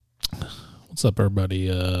What's up, everybody?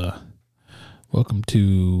 Welcome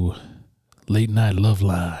to Late Night Love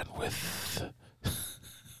Line with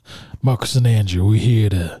Marcus and Andrew. We're here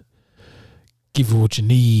to give you what you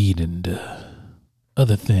need and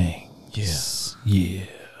other things. Yeah.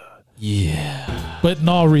 But in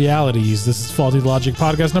all realities, this is Faulty Logic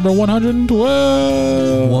Podcast number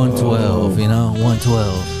 112.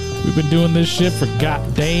 112. We've been doing this shit for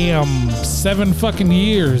goddamn 7 fucking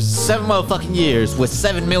years. 7 motherfucking years with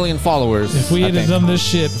 7 million followers. If we had done this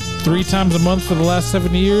shit 3 times a month for the last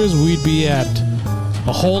 7 years, we'd be at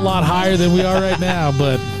a whole lot higher than we are right now.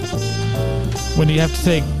 But when you have to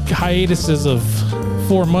take hiatuses of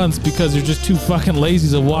 4 months because you're just too fucking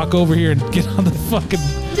lazy to walk over here and get on the fucking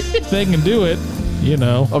thing and do it, you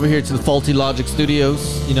know. Over here to the Faulty Logic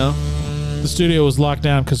Studios, you know. The studio was locked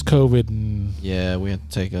down because COVID and yeah, we had to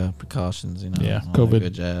take precautions, you know. Yeah, all COVID. that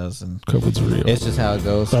good jazz, and COVID's real. it's just how it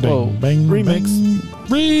goes. Bang, bang, remix.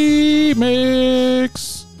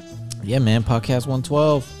 Remix. Yeah, man. Podcast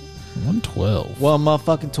 112. 112. Well,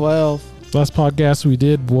 motherfucking 12. Last podcast we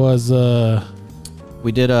did was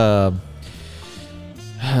we did the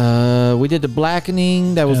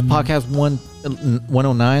blackening. That was And- podcast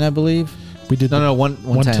 109, I believe. we did No,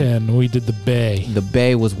 110. 110. We did the Bay. The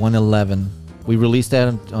Bay was 111. We released that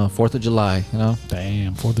on 4th of July, you know?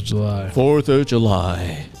 Damn, 4th of July. 4th of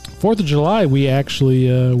July. 4th of July, we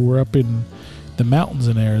actually were up in the mountains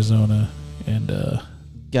in Arizona, and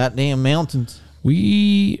Goddamn mountains.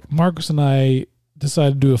 Marcus and I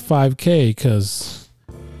decided to do a 5K because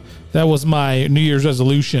that was my New Year's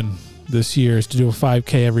resolution this year, is to do a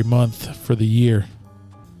 5K every month for the year.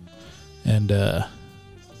 And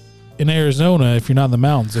in Arizona, if you're not in the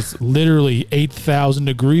mountains, it's literally 8,000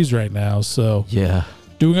 degrees right now. So Yeah.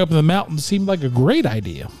 doing up in the mountains seemed like a great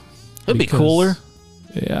idea. It'd be Because- cooler.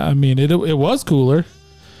 Yeah, I mean, it was cooler,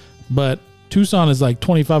 but Tucson is like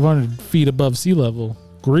 2,500 feet above sea level.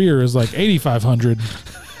 Greer is like 8,500.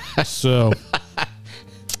 So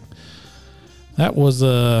that was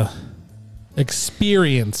a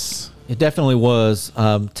experience. It definitely was.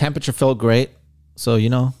 Temperature felt great. So, you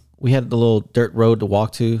know, we had the little dirt road to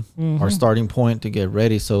walk to, our starting point to get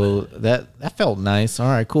ready. So that felt nice. All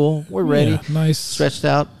right, cool. We're ready. Yeah, nice. Stretched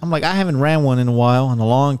out. I'm like, I haven't ran one in a while, in a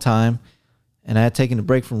long time. And I had taken a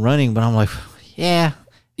break from running, but I'm like, yeah,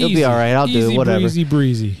 it'll be all right. I'll do it, whatever. Easy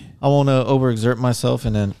breezy. I won't overexert myself.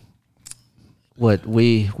 And then what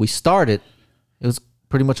we started, it was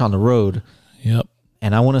pretty much on the road. Yep.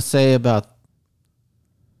 And I want to say about,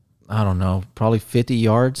 I don't know, probably 50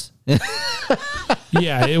 yards.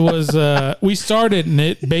 Yeah, it was. We started and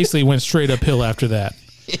it basically went straight uphill after that.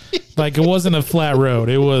 Like, it wasn't a flat road.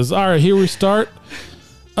 It was, all right, here we start.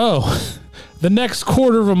 Oh, the next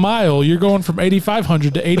quarter of a mile, you're going from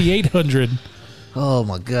 8,500 to 8,800. Oh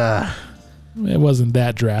my God. It wasn't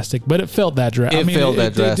that drastic, but it felt that drastic. It felt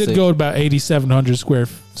that It drastic. did go about 8,700 square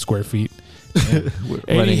feet.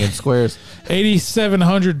 Running in squares.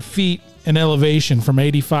 8,700 feet in elevation from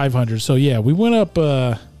 8,500. So yeah, we went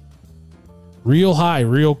up real high,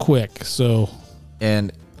 real quick. So,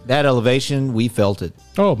 And that elevation, we felt it.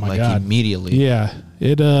 oh my like God. immediately. Yeah,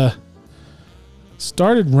 it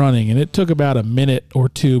started running, and it took about a minute or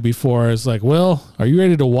two before I was like, well, are you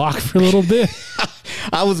ready to walk for a little bit?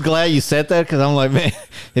 I was glad you said that because I'm like, man,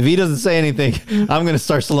 if he doesn't say anything, I'm going to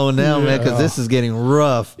start slowing down, man, because this is getting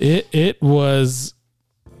rough. It was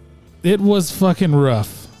fucking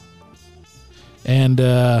rough. And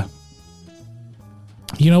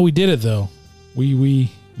you know, we did it though. We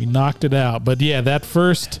knocked it out. But yeah, that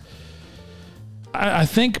first, I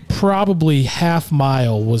think probably half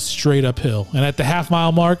mile was straight uphill, and at the half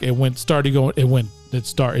mile mark,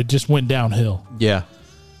 it just went downhill. Yeah.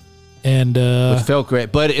 And Which felt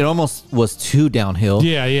great, but it almost was too downhill.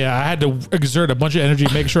 yeah, I had to exert a bunch of energy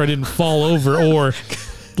to make sure I didn't fall over or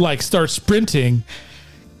like start sprinting.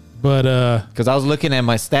 But Because I was looking at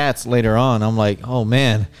my stats later on. I'm like, oh,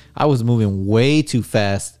 man, I was moving way too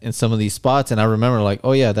fast in some of these spots. And I remember like,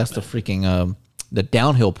 oh, yeah, that's the freaking the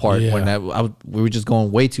downhill part. Yeah. When we were just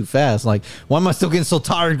going way too fast. Like, why am I still getting so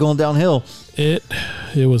tired going downhill? it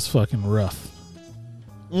was fucking rough.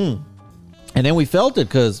 And then we felt it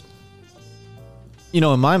because, you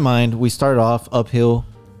know, in my mind, we started off uphill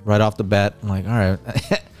right off the bat. I'm like, all right,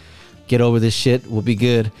 get over this shit. We'll be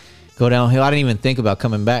good. Go downhill. I didn't even think about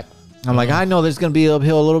coming back. I'm like, I know there's going to be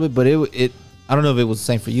uphill a little bit, but it I don't know if it was the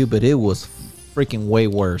same for you, but it was freaking way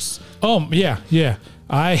worse. Oh, yeah.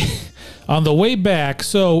 On the way back,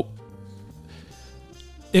 so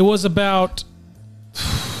it was about,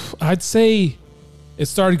 I'd say it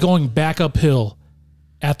started going back uphill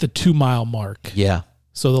at the 2 mile mark. Yeah.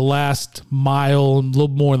 So the last mile, a little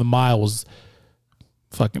more than the mile, was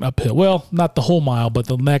fucking uphill. Well, not the whole mile, but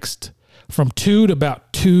the next from 2 to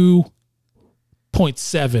about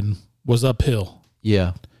 2.7 was uphill.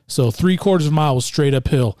 Yeah. So 3/4 of a mile was straight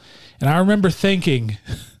uphill. And I remember thinking,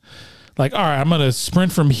 like, all right, I'm going to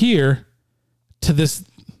sprint from here to this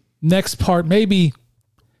next part. Maybe,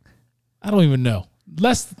 I don't even know.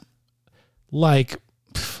 Less like,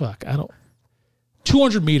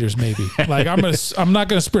 200 meters maybe. Like I'm not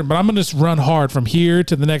going to sprint, but I'm going to run hard from here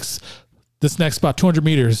to this next spot, 200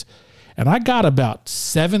 meters. And I got about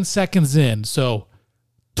 7 seconds in. So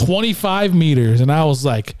 25 meters. And I was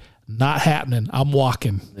like, not happening. I'm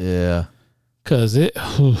walking. Yeah. Cause the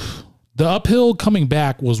uphill coming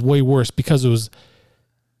back was way worse because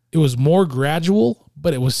it was more gradual,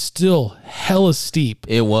 but it was still hella steep.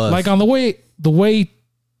 It was like on the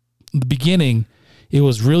beginning, it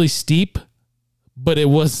was really steep, but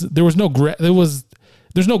there's no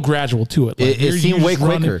gradual to it. Like it seemed way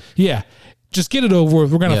quicker. Yeah. Just get it over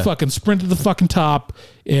with. We're going to fucking sprint to the fucking top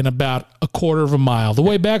in about 1/4 of a mile. The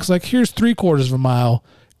way back's like, here's 3/4 of a mile.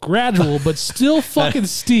 Gradual, but still fucking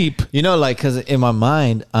steep. You know, like, because in my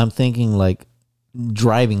mind, I'm thinking like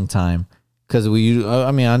driving time. Because we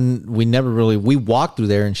never really, we walked through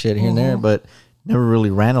there and shit here and there, but never really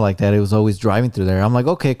ran it like that. It was always driving through there. I'm like,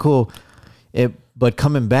 okay, cool. But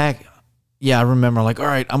coming back, yeah, I remember like, all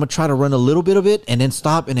right, I'm going to try to run a little bit of it and then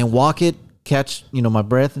stop and then walk it, catch, my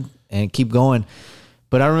breath and keep going.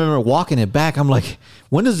 But I remember walking it back. I'm like,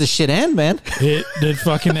 when does this shit end, man? It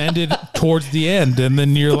fucking ended towards the end. And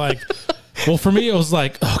then you're like, well, for me, it was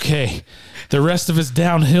like, okay, the rest of it's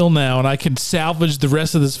downhill now. And I can salvage the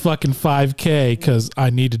rest of this fucking 5K because I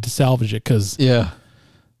needed to salvage it. Because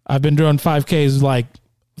I've been doing 5Ks like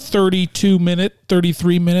 33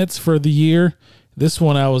 minutes for the year. This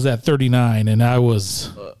one I was at 39 and I was...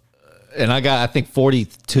 and I got, I think,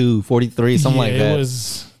 42, 43, something like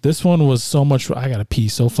that. This one was so much. I got to pee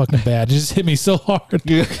so fucking bad. It just hit me so hard.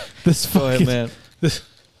 This fucking man. But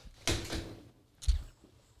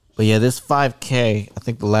yeah, this 5K, I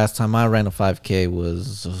think the last time I ran a 5K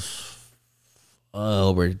was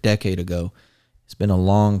over a decade ago. It's been a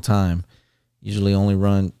long time. Usually only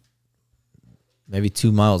run maybe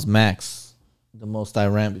 2 miles max. The most I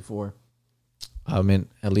ran before. I mean,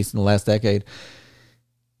 at least in the last decade.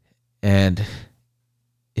 And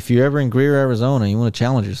if you're ever in Greer, Arizona, you want to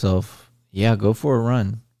challenge yourself, go for a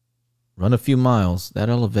run. Run a few miles. That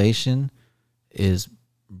elevation is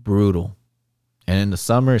brutal. And in the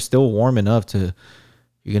summer, it's still warm enough you're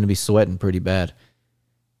going to be sweating pretty bad.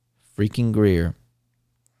 Freaking Greer.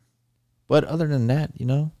 But other than that,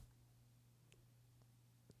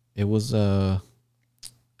 it was a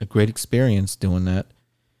great experience doing that.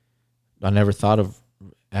 I never thought of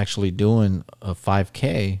actually doing a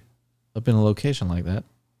 5K up in a location like that.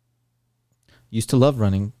 Used to love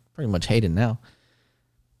running, pretty much hate it now.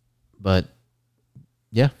 But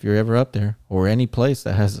yeah, if you're ever up there or any place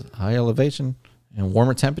that has high elevation and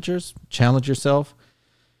warmer temperatures, challenge yourself.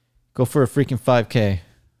 Go for a freaking 5K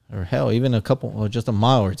or hell, even just a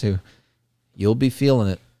mile or two. You'll be feeling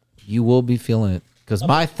it. You will be feeling it because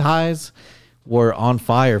my thighs were on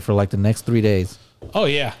fire for like the next 3 days. Oh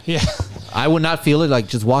yeah. I would not feel it like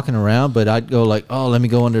just walking around, but I'd go like, oh, let me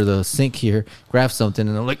go under the sink here, grab something,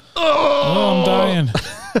 and I'm like, I'm dying.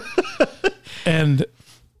 And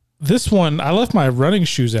this one, I left my running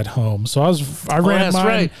shoes at home, so I ran mine.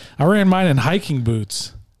 Right. I ran mine in hiking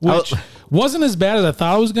boots, which wasn't as bad as I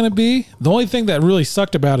thought it was going to be. The only thing that really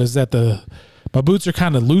sucked about it is that my boots are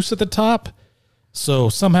kind of loose at the top, so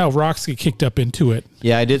somehow rocks get kicked up into it.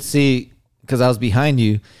 Yeah, I did see because I was behind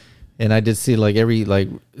you. And I did see like every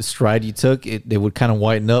stride you took, they would kind of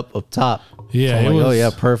whiten up top. Yeah, so oh yeah,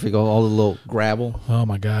 perfect. All the little gravel. Oh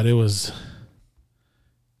my god, it was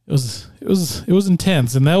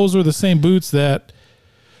intense. And those were the same boots that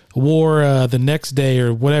I wore the next day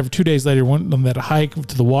or whatever, 2 days later, went on that hike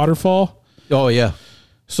to the waterfall. Oh yeah.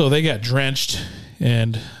 So they got drenched,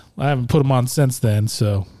 and I haven't put them on since then.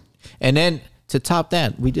 So, and then to top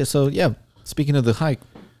that, we did speaking of the hike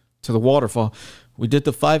to the waterfall. We did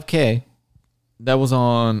the 5K. That was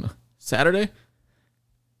on Saturday.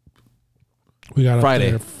 We got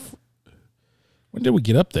Friday. Up there. When did we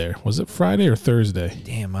get up there? Was it Friday or Thursday?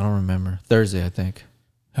 Damn, I don't remember. Thursday, I think.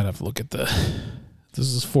 I'd have to look at this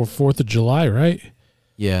is for 4th of July, right?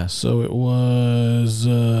 Yeah. So it was,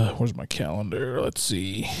 where's my calendar? Let's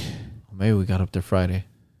see. Maybe we got up there Friday.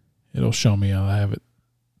 It'll show me. I'll have it.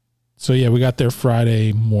 So yeah, we got there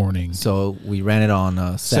Friday morning. So we ran it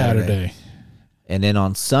on Saturday. And then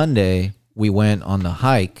on Sunday, we went on the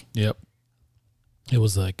hike. Yep. It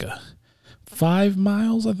was like 5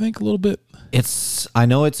 miles, I think, a little bit. I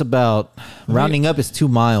know it's about, rounding up is 2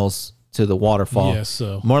 miles, to the waterfall. Yeah,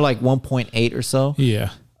 so More like 1.8 or so.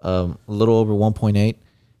 yeah. A little over 1.8.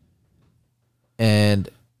 And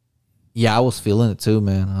yeah, I was feeling it too,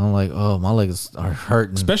 man. I'm like, oh, my legs are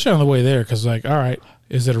hurting. Especially on the way there, because like, all right,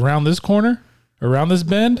 is it around this corner? Around this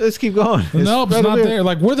bend? Let's keep going. No, it's not there.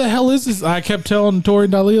 Like, where the hell is this? I kept telling Tori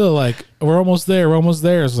and Dalila, like, we're almost there. We're almost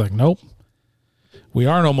there. It's like, nope, we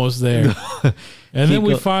aren't almost there. And then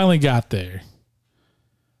we finally got there.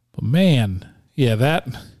 But man, yeah,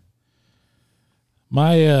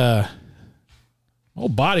 my whole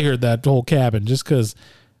body hurt that whole cabin just because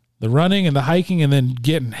the running and the hiking and then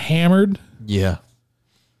getting hammered. Yeah.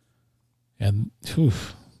 And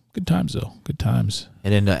good times though. Good times.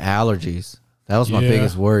 And then the allergies. That was my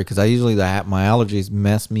biggest worry because I usually my allergies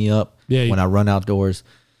mess me up when I run outdoors.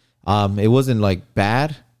 It wasn't like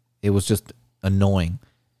bad. It was just annoying.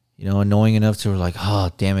 Annoying enough to like, oh,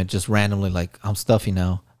 damn it, just randomly like I'm stuffy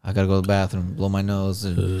now. I got to go to the bathroom, blow my nose,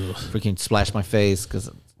 and freaking splash my face because.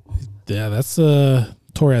 Yeah, that's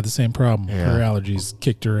Tori had the same problem. Yeah. Her allergies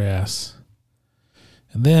kicked her ass.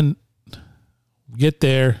 And then we get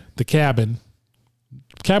there, the cabin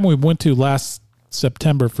we went to last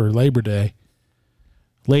September for Labor Day.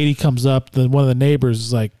 Lady comes up, one of the neighbors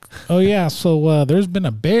is like, oh yeah, so there's been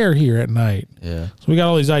a bear here at night. Yeah. So we got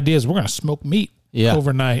all these ideas. We're going to smoke meat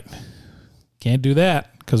overnight. Can't do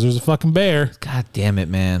that because there's a fucking bear. God damn it,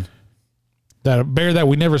 man. That a bear that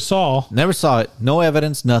we never saw. Never saw it. No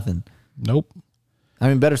evidence, nothing. Nope. I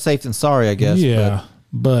mean, better safe than sorry, I guess. Yeah,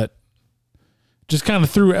 but just kind of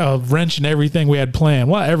threw a wrench in everything we had planned.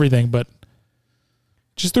 Well, everything, but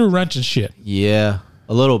just threw a wrench and shit. Yeah,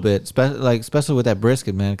 a little bit. Especially with that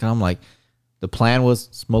brisket, man. Cause I'm like, the plan was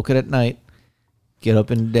smoke it at night, get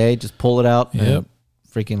up in the day, just pull it out, and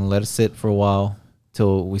freaking let it sit for a while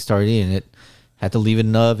till we started eating it. Had to leave it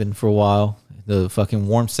in the oven for a while. The fucking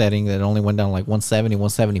warm setting that only went down like 170,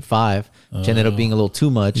 175, which ended up being a little too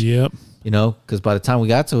much. Yep. Because by the time we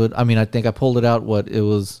got to it, I mean, I think I pulled it out, it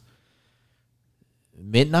was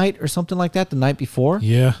midnight or something like that the night before.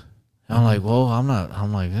 Yeah. And I'm like, whoa,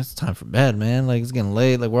 I'm like, it's time for bed, man. Like, it's getting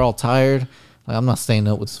late. Like, we're all tired. Like, I'm not staying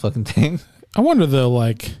up with this fucking thing. I wonder, though,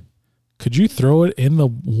 like, could you throw it in the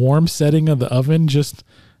warm setting of the oven just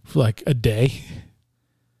for like a day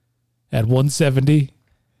at 170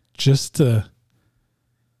 just to...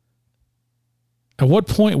 At what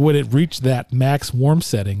point would it reach that max warm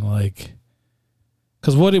setting? Like,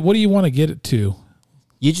 because what do you want to get it to?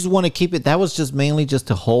 You just want to keep it. That was just mainly just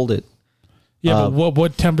to hold it. Yeah, but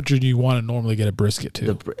what temperature do you want to normally get a brisket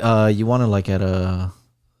to? You want to like at a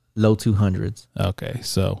low 200s. Okay,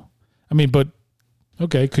 so I mean, but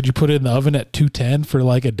okay, could you put it in the oven at 210 for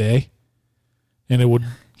like a day, and it would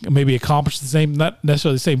maybe accomplish the same, not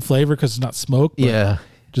necessarily the same flavor because it's not smoked. But yeah,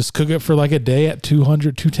 just cook it for like a day at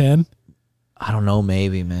 200, 210. I don't know,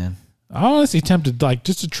 maybe, man. I'm honestly tempted, like,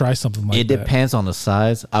 just to try something like that. It depends on the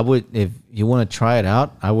size. I would, if you want to try it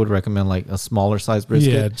out, I would recommend like a smaller size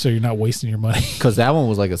brisket. Yeah, so you're not wasting your money. Because that one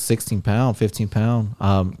was like a 16 pound, 15 pound.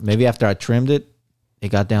 Maybe after I trimmed it, it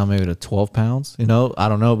got down maybe to 12 pounds. I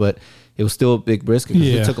don't know, but it was still a big brisket because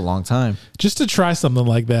it took a long time. Just to try something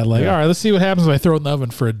like that. Like, all right, let's see what happens if I throw it in the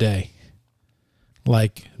oven for a day.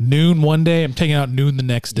 Like noon one day, I'm taking out noon the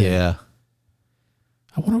next day. Yeah.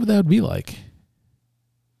 I wonder what that would be like.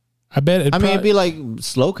 I bet it'd be like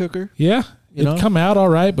slow cooker. Yeah. It'd come out all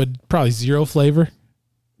right, but probably zero flavor.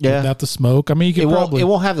 Yeah. Without the smoke. I mean, you could it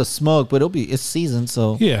won't have the smoke, but it's seasoned,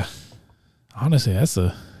 so. Yeah. Honestly, that's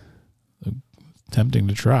a tempting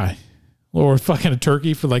to try. Or fucking a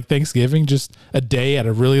turkey for like Thanksgiving, just a day at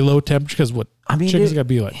a really low temperature. Because chicken's got to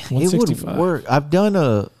be like 165. It would work. I've done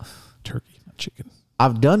a turkey, not chicken.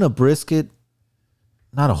 I've done a brisket,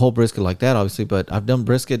 not a whole brisket like that, obviously, but I've done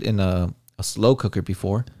brisket in a slow cooker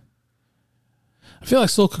before. I feel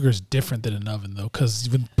like slow cooker is different than an oven though, because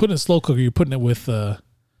when putting a slow cooker, you're putting it with I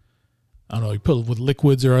don't know, you put it with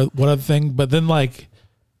liquids or what other thing, but then like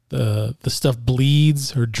the stuff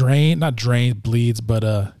bleeds or bleeds, but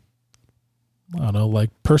I don't know,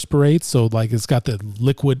 like perspirates. So like it's got the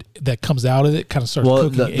liquid that comes out of it, kind of starts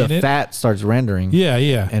cooking in it. The fat starts rendering. Yeah,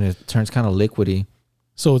 yeah, and it turns kind of liquidy.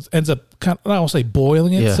 So it ends up kind of, I don't want to say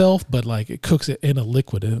boiling itself, but like it cooks it in a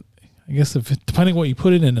liquid. And I guess depending on what you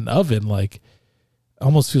put it in an oven, like.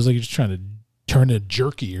 Almost feels like you're just trying to turn it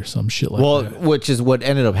jerky or some shit like that. Well, which is what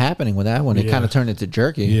ended up happening with that one. It kind of turned into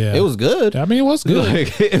jerky. Yeah. It was good. I mean, it was good.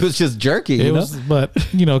 Like, it was just jerky. But,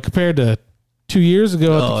 compared to 2 years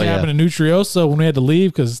ago at the cabin in Nutrioso when we had to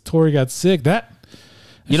leave because Tori got sick, the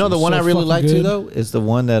one I really like too, though, is the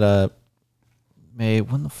one that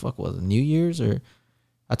when the fuck was it? New Year's or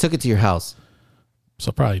I took it to your house.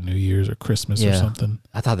 So probably New Year's or Christmas or something.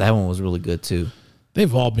 I thought that one was really good too.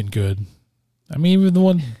 They've all been good. I mean, even the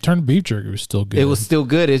one turned beef jerky was still good. It was still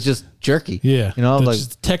good. It's just jerky. Yeah. You know, like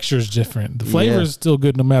the texture is different. The flavor is still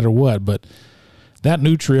good no matter what. But that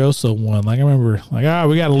Nutrioso one, like I remember, like,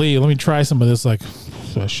 we got to leave. Let me try some of this. Like,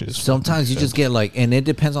 that shit. Sometimes you just get like, and it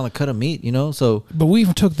depends on the cut of meat, you know? So, but we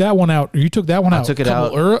even took that one out. You took that one out. I took it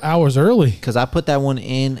out hours early. Because I put that one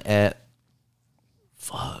in at,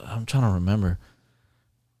 I'm trying to remember.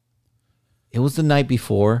 It was the night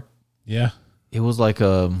before. Yeah. It was like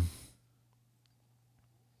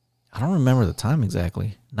I don't remember the time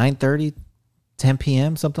exactly. 9:30, 10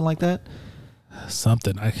 p.m., something like that.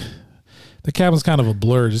 Something. The cabin's kind of a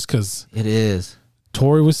blur just because it is.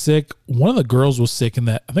 Tori was sick. One of the girls was sick in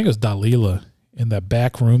that. I think it was Dalila in that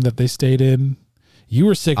back room that they stayed in. You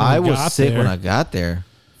were sick. I was sick when I got there.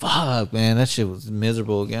 Fuck, man, that shit was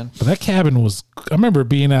miserable again. But that cabin was. I remember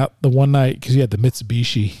being out the one night because you had the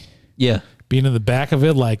Mitsubishi. Yeah. Being in the back of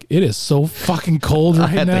it, like it is so fucking cold right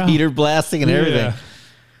now. I had the heater blasting and everything.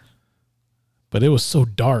 But it was so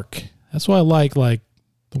dark. That's why I like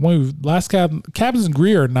the one last cabins in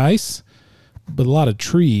Greer are nice, but a lot of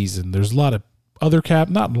trees and there's a lot of other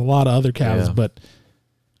not a lot of other cabins, but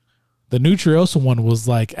the Nutriosa one was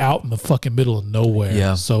like out in the fucking middle of nowhere.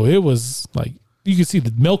 Yeah. So it was like you could see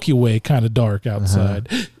the Milky Way kind of dark outside.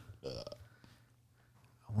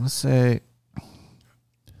 I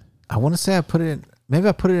want to say I put it in, maybe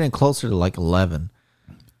I put it in closer to like 11.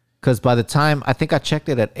 Because by the time, I think I checked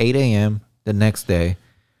it at 8 a.m. the next day.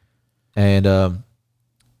 And I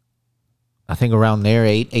think around there,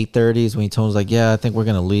 8:30 is when he told us like, yeah, I think we're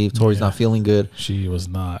going to leave. Tori's not feeling good. She was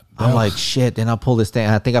not. I'm like, shit. Then I'll pull this thing.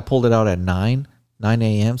 I think I pulled it out at 9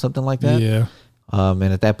 a.m., something like that. Yeah. And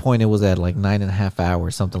at that point, it was at like 9.5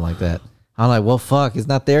 hours, something like that. I'm like, well, fuck, it's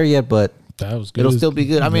not there yet, but that was good. It'll still be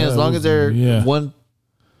good. I mean, as long as they're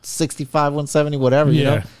 165, 170, whatever, you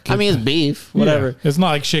know? I mean, it's beef, whatever. Yeah. It's not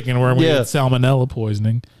like chicken where we get salmonella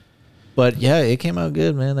poisoning. But yeah, it came out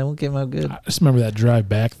good, man. That one came out good. I just remember that drive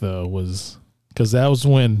back, though, was because that was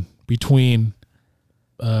when between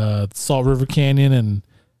Salt River Canyon and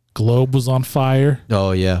Globe was on fire.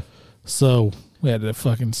 Oh, yeah. So we had to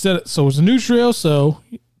fucking set it. So it was a Nutrioso.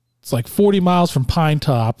 It's like 40 miles from Pine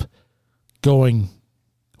Top going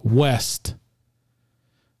west.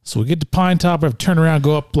 So we get to Pine Top, I have to turn around,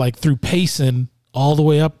 go up like through Payson, all the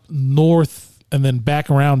way up north, and then back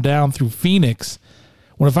around down through Phoenix.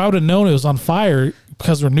 When if I would have known it was on fire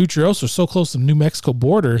because we're Nutrioso, so close to the New Mexico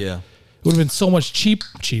border, it would have been so much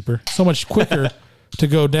cheaper, so much quicker to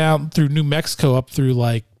go down through New Mexico up through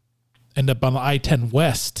like, end up on the I-10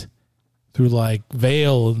 West through like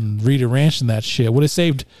Vail and Rita Ranch and that shit. Would have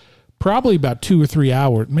saved probably about 2 or 3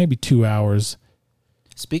 hours, maybe 2 hours.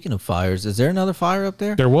 Speaking of fires, is there another fire up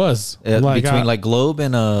there? There was. Between like Globe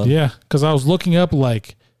and... Yeah, because I was looking up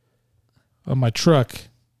like on my truck,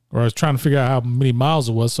 or I was trying to figure out how many miles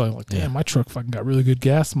it was. So I'm like, damn, my truck fucking got really good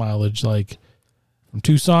gas mileage. Like from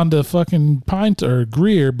Tucson to fucking or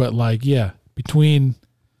Greer. But like, between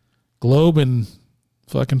Globe and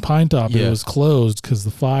fucking Pine Top, it was closed because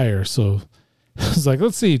of the fire. So I was like,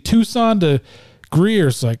 let's see, Tucson to Greer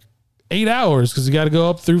is like 8 hours because you got to go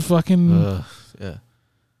up through fucking...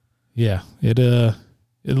 Yeah, it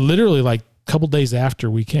literally like a couple days after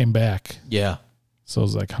we came back. Yeah. So I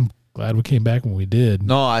was like, I'm glad we came back when we did.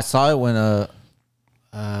 No, I saw it when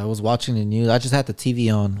I was watching the news. I just had the TV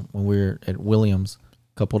on when we were at Williams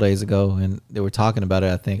a couple days ago, and they were talking about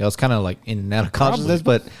it, I think. I was kind of like in and out of consciousness,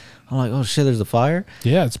 but I'm like, oh shit, there's a fire?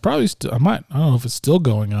 Yeah, it's probably still, I don't know if it's still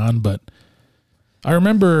going on, but I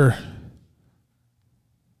remember,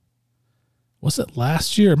 was it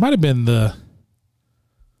last year? It might have been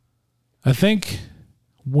I think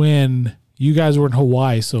when you guys were in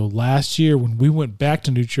Hawaii, so last year when we went back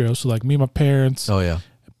to Nutrioso, so like me and my parents,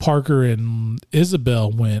 Parker and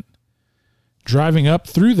Isabel went driving up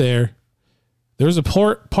through there. There was a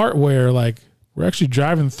part where like we're actually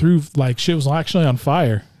driving through, like shit was actually on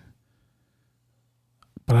fire.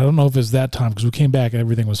 But I don't know if it's that time because we came back and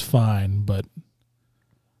everything was fine. But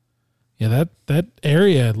yeah, that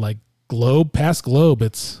area, like Globe, past Globe,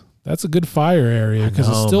 that's a good fire area because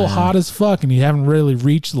it's still hot as fuck and you haven't really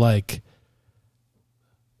reached like,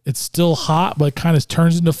 it's still hot but kind of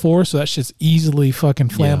turns into forest, so that shit's easily fucking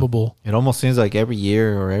flammable. It almost seems like every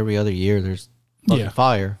year or every other year there's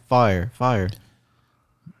fire.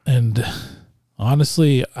 And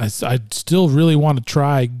honestly, I still really want to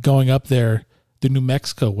try going up there the New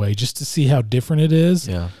Mexico way just to see how different it is.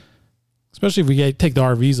 Yeah. Especially if we take the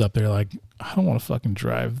RVs up there, like I don't want to fucking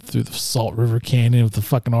drive through the Salt River Canyon with the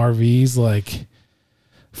fucking RVs. Like,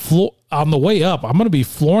 on the way up, I'm going to be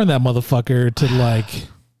flooring that motherfucker to like,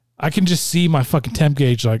 I can just see my fucking temp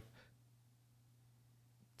gauge like,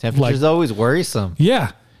 Temperature's always worrisome.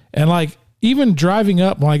 Yeah. And like even driving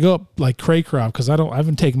up, when I go up like Craycroft, because I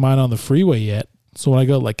haven't taken mine on the freeway yet. So when I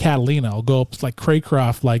go like Catalina, I'll go up like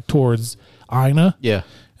Craycroft, like towards Ina. Yeah.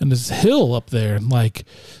 And this hill up there, and like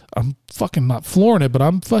I'm fucking not flooring it, but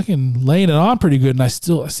I'm fucking laying it on pretty good. And I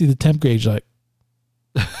see the temp gauge like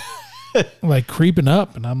like creeping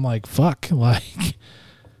up, and I'm like, fuck, like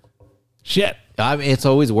shit. I mean, it's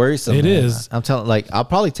always worrisome. It is. I'm telling, like, I'll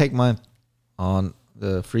probably take mine on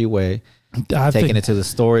the freeway, taking it to the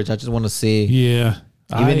storage. I just want to see. Yeah.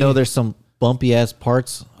 Even though there's some bumpy ass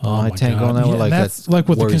parts on my tank on there, like that's like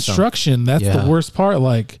with worrisome. the construction. That's the worst part.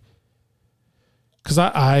 Like, because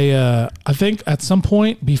I think at some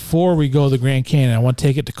point before we go to the Grand Canyon, I want to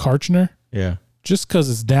take it to Karchner. Yeah. Just because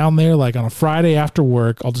it's down there, like on a Friday after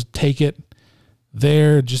work, I'll just take it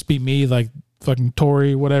there. Just be me, like fucking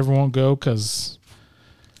Tori, whatever, won't go because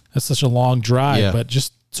that's such a long drive. Yeah. But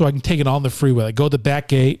just so I can take it on the freeway, like go to the back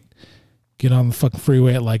gate, get on the fucking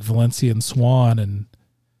freeway at like Valencia and Swan, and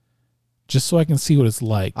just so I can see what it's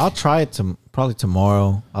like. I'll try it probably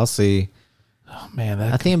tomorrow. I'll see. Oh man,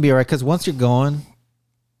 I think it'll be all right because once you're going,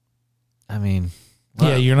 I mean.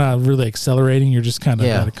 Yeah, you're not really accelerating. You're just kind of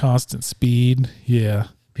at a constant speed. Yeah.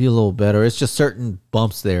 Be a little better. It's just certain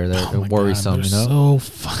bumps there that are worrisome, you know?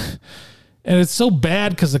 And it's so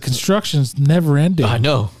bad because the construction's never ending. I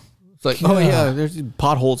know. It's like, oh yeah, there's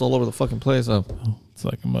potholes all over the fucking place. It's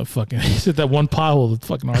like I'm a fucking, is it that one pothole the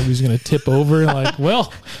fucking RV's going to tip over? Like,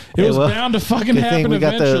 well, it was bound to fucking happen we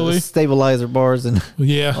got eventually. The stabilizer bars and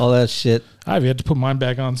all that shit. I've had to put mine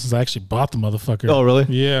back on since I actually bought the motherfucker. Oh, really?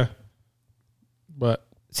 Yeah. But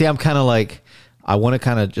see, I'm kind of like, I want to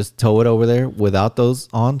kind of just tow it over there without those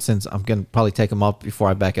on, since I'm gonna probably take them off before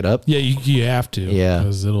I back it up. Yeah, you have to. Yeah,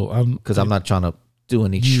 because I'm not trying to do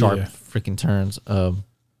any sharp freaking turns.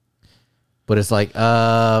 But it's like,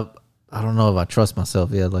 I don't know if I trust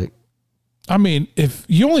myself yet. Like, I mean, if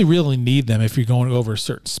you only really need them if you're going over a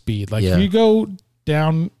certain speed. Like if you go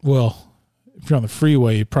down, well, if you're on the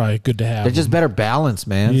freeway, you're probably good to have. They're just better balance,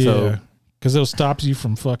 man. Yeah. So because it'll stop you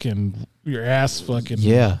from fucking your ass fucking.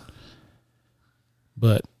 Yeah.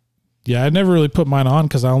 But yeah, I never really put mine on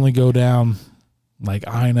because I only go down like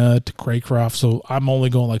Ina to Craycroft. So I'm only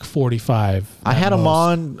going like 45. I had them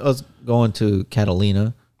on. I was going to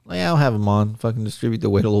Catalina. Like, I'll have them on. Fucking distribute the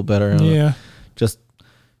weight a little better. Yeah. Just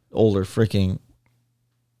older freaking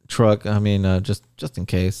truck. I mean, just in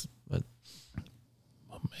case. But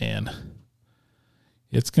man.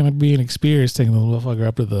 It's gonna be an experience taking the motherfucker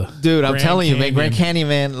up to the dude. I'm telling you, man, Grand Canyon,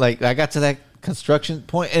 man. Like I got to that construction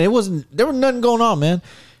point, and there was nothing going on, man.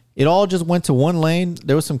 It all just went to one lane.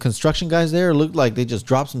 There was some construction guys there. It looked like they just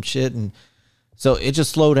dropped some shit, and so it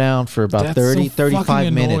just slowed down for about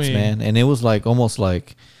 35 minutes, man. And it was like almost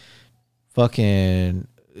like fucking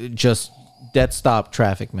just dead stop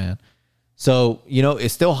traffic, man. So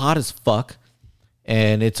it's still hot as fuck,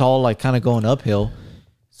 and it's all like kind of going uphill.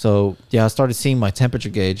 So yeah, I started seeing my temperature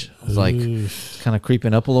gauge. It was like kind of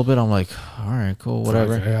creeping up a little bit. I'm like, all right, cool,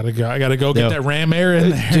 whatever. I gotta go get that ram air in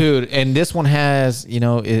there, dude. And this one has,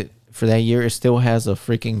 it for that year, it still has a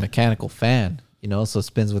freaking mechanical fan, so it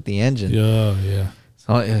spins with the engine. Yeah.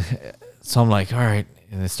 So I'm like, all right,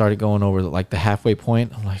 and it started going over like the halfway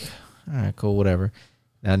point. I'm like, all right, cool, whatever.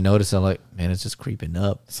 And I noticed, I'm like, man, it's just creeping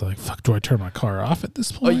up. It's like, fuck, do I turn my car off at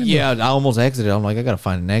this point? Yeah, I almost exited. I'm like, I gotta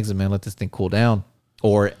find an exit, man. Let this thing cool down.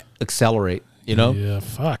 Or accelerate, Yeah,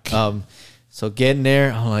 fuck. So getting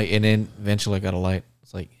there, I'm like, and then eventually I got a light.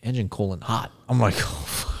 It's like engine cooling hot. I'm like,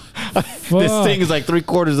 this thing is like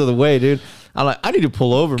 3/4 of the way, dude. I'm like, I need to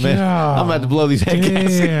pull over, man. I'm about to blow these head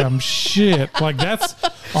gaskets. Damn shit. Like that's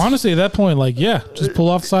honestly at that point, like, yeah, just pull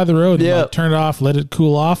off the side of the road and like, turn it off, let it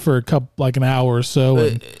cool off for an hour or so.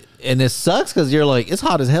 And it sucks because you're like, it's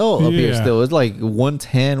hot as hell up here still. It's like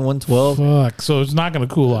 110, 112. Fuck. So it's not going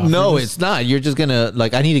to cool off. No, it's not. You're just going to,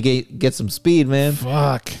 like, I need to get some speed, man.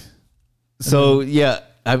 Fuck. So, yeah,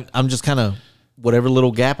 I'm just kind of, whatever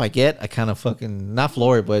little gap I get, I kind of fucking, not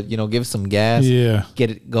floor it, but, give some gas. Yeah.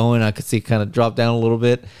 Get it going. I could see it kind of drop down a little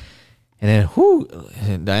bit. And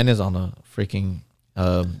then, Diana's on the freaking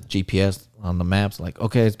GPS on the maps, like,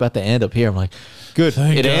 okay, it's about to end up here. I'm like, good.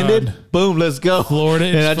 It ended. Boom, let's go. Floored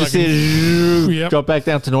it. And I just see it drop back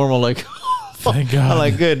down to normal. Like, thank God. I'm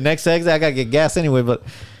like, good. Next exit, I gotta get gas anyway. But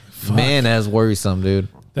man, that's worrisome, dude.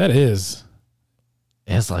 That is.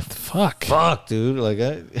 It's like fuck, dude. Like,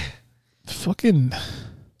 fucking.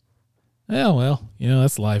 Yeah, well,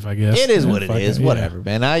 that's life, I guess. it is what it is. Whatever,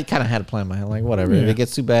 man. I kind of had a plan in my head. Like, whatever. If it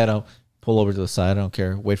gets too bad, I'll pull over to the side. I don't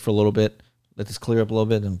care. Wait for a little bit. Let this clear up a little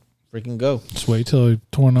bit and freaking go. Just wait till you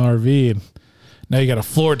torn the RV and now you got to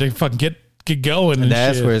floor it to fucking get going. And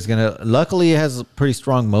that's shit. where it's gonna. Luckily, it has a pretty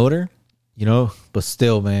strong motor, you know. But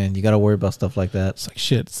still, man, you got to worry about stuff like that. It's like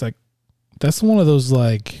shit. It's like that's one of those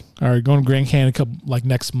like, all right, going to Grand Canyon like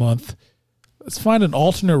next month. Let's find an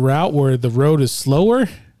alternate route where the road is slower,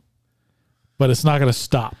 but it's not gonna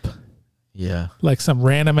stop. Yeah, like some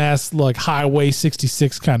random ass like Highway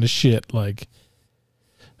 66 kind of shit. Like,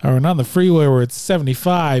 or not on the freeway where it's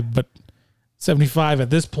 75, but 75 at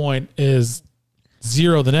this point is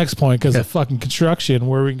 0 the next point because of fucking construction.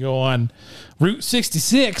 Where we can go on Route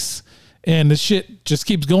 66 and the shit just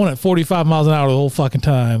keeps going at 45 miles an hour the whole fucking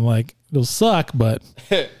time. Like, it'll suck, but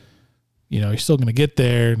you know, you're still gonna get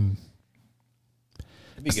there, and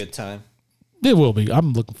it'd be a good time. It will be.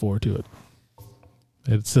 I'm looking forward to it.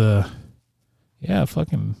 It's yeah,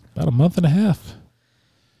 fucking about a month and a half.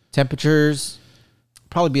 Temperatures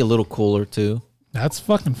probably be a little cooler too. That's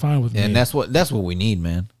fucking fine with me. And that's what we need,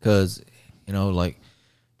 man. Because, you know, like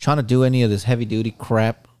trying to do any of this heavy duty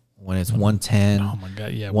crap when it's 110. Oh my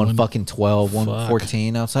god, yeah, one fucking 12,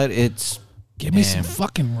 114 outside. It's give me some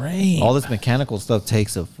fucking rain. all this mechanical stuff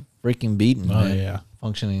takes a freaking beating. Oh man. yeah,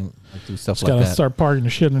 functioning like do stuff just like gotta that. start parking the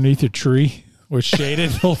shit underneath your tree where it's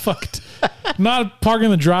shaded. Oh fuck, not parking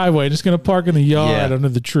in the driveway. Just gonna park in the yard under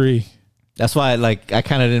the tree. That's why, I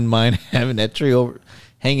kind of didn't mind having that tree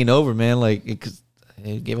hanging over, man. Like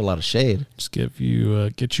it gave a lot of shade. Just get you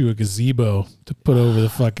a gazebo to put over the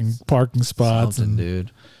fucking parking spots,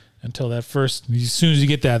 dude. Until that first, as soon as you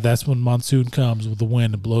get that, that's when monsoon comes with the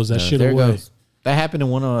wind and blows that shit there away. Goes. That happened in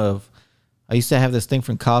one of. I used to have this thing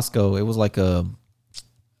from Costco. It was like a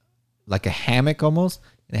hammock almost,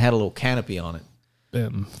 and it had a little canopy on it.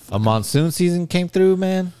 A monsoon season came through,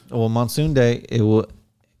 man. Well, monsoon day,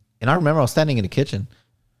 and I remember I was standing in the kitchen.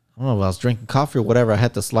 I don't know if I was drinking coffee or whatever. I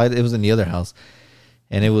had to slide. It was in the other house,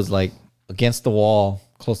 and it was like against the wall,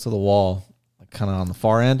 close to the wall, like kind of on the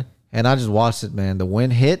far end. And I just watched it, man. The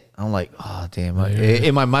wind hit. I'm like, oh damn!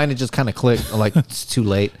 In my mind, it just kind of clicked. I'm like, it's too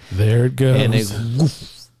late. There it goes. And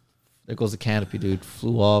there goes the canopy, dude.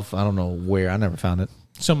 Flew off. I don't know where. I never found it.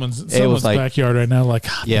 Someone's backyard right now. Like,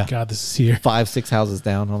 oh, thank God, this is here. 5-6 houses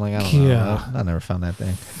down. I'm like, I don't know. I never found that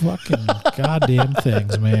thing. Fucking goddamn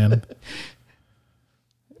things, man.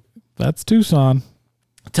 That's Tucson.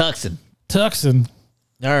 Tucson.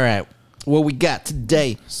 All right. What we got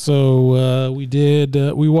today? So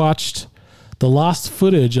we watched the lost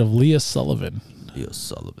footage of Leah Sullivan. Leah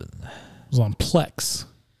Sullivan. It was on Plex.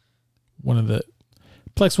 One of the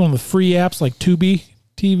free apps like Tubi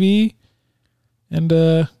TV. And,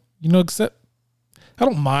 except I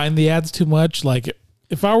don't mind the ads too much. Like,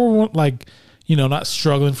 if I were, not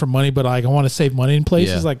struggling for money, but, I want to save money in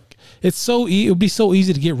places, it's it would be so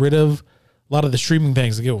easy to get rid of a lot of the streaming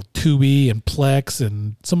things. Like, Tubi and Plex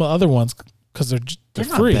and some of the other ones because they're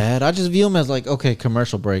free. Not bad. I just view them as,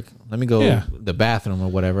 commercial break. Let me go to the bathroom or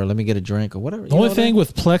whatever. Let me get a drink or whatever. The only thing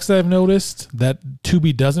with Plex that I've noticed that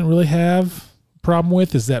Tubi doesn't really have a problem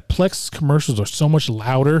with is that Plex commercials are so much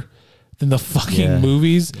louder than the fucking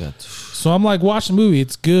movies. So I'm watching a movie,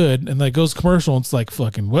 it's good, and it goes commercial, and it's like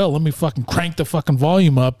fucking, well, let me fucking crank the fucking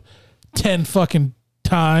volume up 10 fucking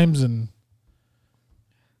times and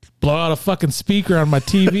blow out a fucking speaker on my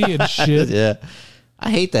TV and shit. Yeah.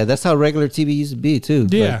 I hate that. That's how regular TV used to be too.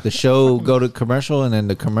 Yeah. The show go to commercial and then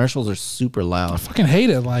the commercials are super loud. I fucking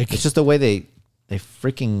hate it. It's just the way they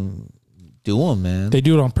freaking do them, man. They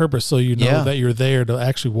do it on purpose so you know that you're there to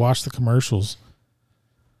actually watch the commercials.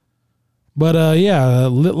 But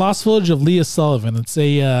lost footage of Leah Sullivan. It's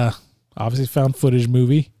a obviously found footage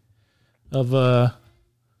movie of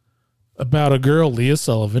about a girl, Leah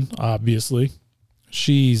Sullivan. Obviously,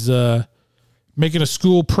 she's making a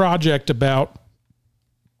school project about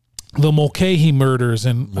the Mulcahy murders,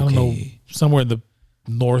 and I don't know, somewhere in the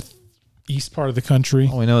northeast part of the country.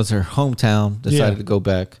 All we know is her hometown decided to go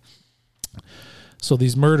back. So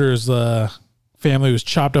these murders, family was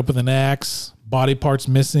chopped up with an axe, body parts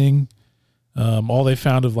missing. All they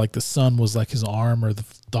found of the son was his arm, or the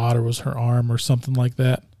daughter was her arm, or something like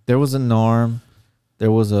that. There was an arm.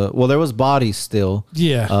 There was bodies still.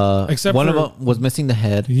 Yeah. Except one of them was missing the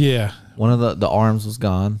head. Yeah. One of the arms was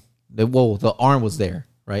gone. The arm was there,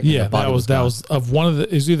 right? Yeah. That was of one of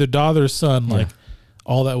the, is either daughter or son. Yeah.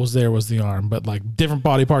 All that was there was the arm, but different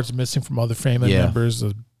body parts missing from other family members.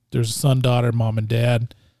 There's a son, daughter, mom, and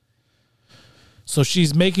dad. So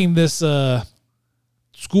she's making this,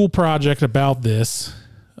 school project about this.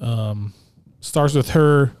 Starts with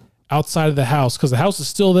her outside of the house because the house is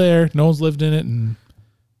still there. No one's lived in it and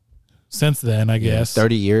since then, I guess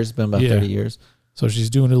 30 years. Been about 30 years. So she's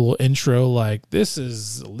doing a little intro this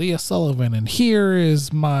is Leah Sullivan and here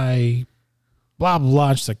is my blah blah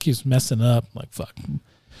blah. She keeps messing up fuck.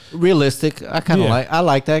 realistic. I kind of Yeah. I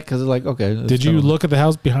like that because it's like, okay. Did you look at the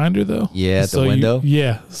house behind her though? Yeah, at the window.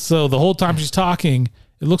 Yeah. So the whole time she's talking,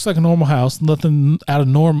 it looks like a normal house, nothing out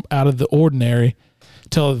of the ordinary.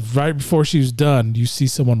 Till right before she was done, you see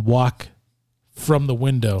someone walk from the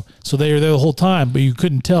window. So they were there the whole time, but you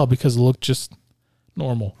couldn't tell because it looked just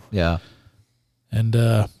normal. Yeah. And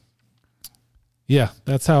yeah,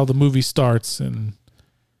 that's how the movie starts. And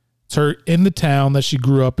it's her in the town that she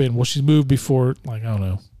grew up in. Well, she moved before, like, I don't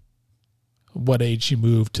know what age she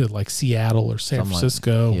moved to, like Seattle or San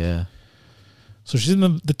Francisco. Yeah. So she's in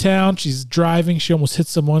the town. She's driving. She almost hit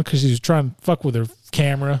someone because she was trying to fuck with her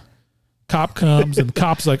camera. Cop comes and the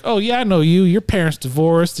cop's like, "Oh yeah, I know you. Your parents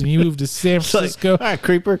divorced and you moved to San Francisco." Like, all right,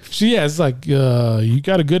 creeper. It's like, you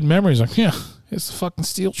got a good memory. He's like, "Yeah, it's a fucking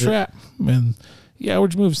steel trap." And yeah,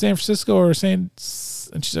 where'd you move? San Francisco or San?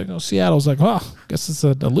 And she's like, "Oh, Seattle." I was like, "Oh, I guess it's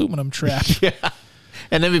an aluminum trap." Yeah.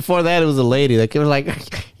 And then before that, it was a lady that was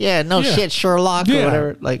like, "Yeah, no shit, Sherlock or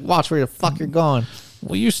whatever. Like, watch where the fuck you're going."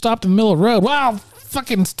 Well, you stopped in the middle of the road. Wow,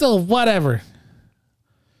 fucking still whatever.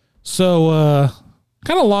 So,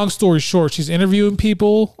 kind of long story short, she's interviewing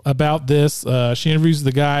people about this. She interviews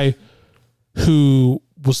the guy who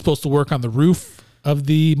was supposed to work on the roof of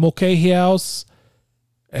the Mulcahy house,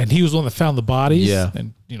 and he was the one that found the bodies. Yeah.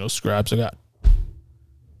 And, scribes. I got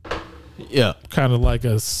Yeah. kind of like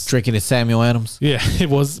a... Drinking his Samuel Adams. Yeah, it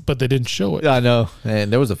was, but they didn't show it. I know.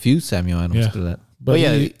 And there was a few Samuel Adams for that. But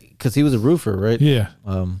yeah, because he was a roofer, right? Yeah.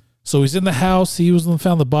 So he's in the house. He was the one that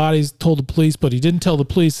found the bodies, told the police, but he didn't tell the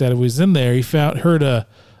police that it was in there. He heard a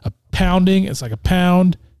pounding. It's like a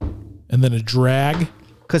pound and then a drag.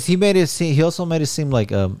 Because he also made it seem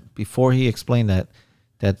like before he explained that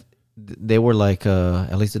they were like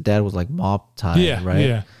at least the dad was like mob tied, right?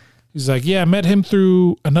 Yeah. He's like, yeah, I met him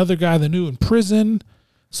through another guy that knew in prison.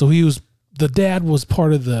 So the dad was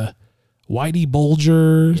part of the Whitey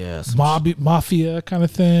Bulger mafia kind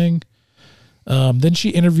of thing. Then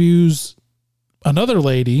she interviews another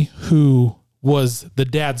lady who was the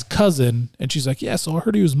dad's cousin, and she's like, yeah, so I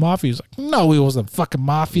heard he was mafia. He's like, no, he wasn't fucking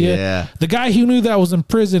mafia. Yeah. The guy who knew that was in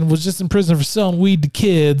prison was just in prison for selling weed to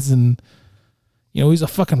kids, and he's a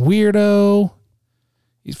fucking weirdo.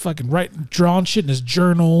 He's fucking drawing shit in his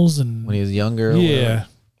journals, and when he was younger. Yeah.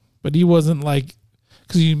 But he wasn't like,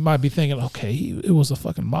 because you might be thinking, okay, it was a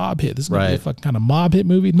fucking mob hit. This is going to be a fucking kind of mob hit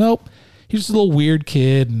movie. Nope. He was just a little weird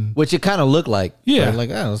kid, and which it kind of looked like. Yeah, right?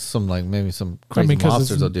 Like maybe some crazy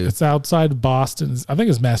mobsters will do. It's outside of Boston. I think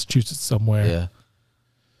it's Massachusetts somewhere.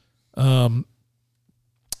 Yeah.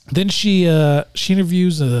 Then she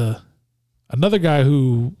interviews another guy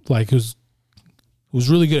who's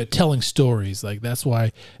really good at telling stories. Like that's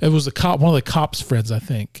why it was one of the cop's friends, I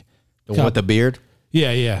think. The one with the beard.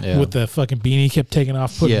 Yeah. With the fucking beanie he kept taking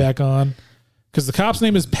off, putting back on. Because the cop's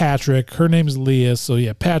name is Patrick. Her name is Leah. So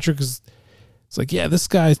yeah, Patrick is. It's like, yeah, this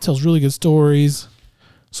guy tells really good stories.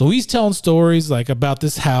 So he's telling stories like about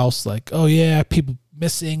this house, like, oh yeah, people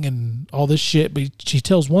missing and all this shit. But she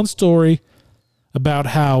tells one story about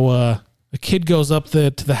how a kid goes up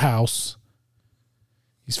to the house.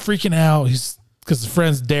 He's freaking out. Because the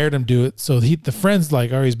friends dared him do it. So the friend's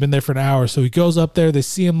like, oh, he's been there for an hour. So he goes up there. They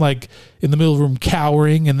see him like in the middle of the room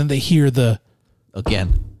cowering, and then they hear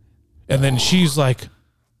again. And then she's like,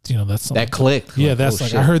 that's something. That clicked. Yeah, that's like,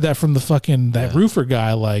 shit. I heard that from the fucking, that roofer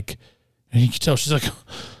guy, like, and you can tell she's like,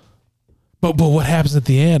 but what happens at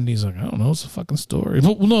the end? And he's like, I don't know, it's a fucking story.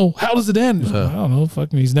 Well, no, how does it end? Like, I don't know,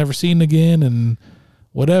 fucking, he's never seen again and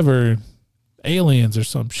whatever, aliens or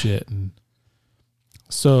some shit. And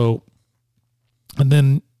so, and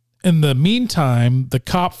then in the meantime, the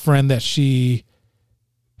cop friend that she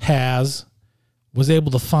has was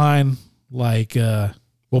able to find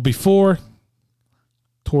before,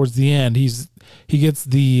 towards the end, he gets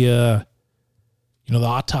the the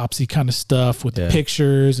autopsy kind of stuff with the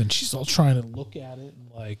pictures, and she's all trying to look at it and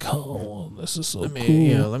like, oh, this is so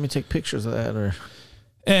cool. Let me take pictures of that.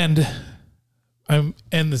 And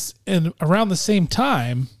around the same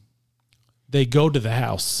time, they go to the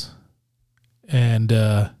house, and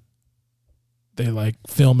they like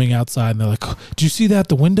filming outside, and they're like, oh, did you see that at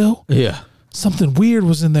the window? Yeah. Something weird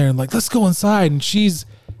was in there, and like, let's go inside. And she's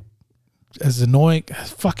as annoying,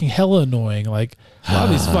 fucking hella annoying. Like a lot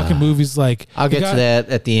of these fucking movies, like I'll get to that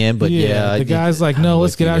at the end, but the guy's like, no,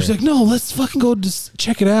 let's get out. She's like, no, let's fucking go just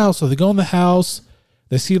check it out. So they go in the house.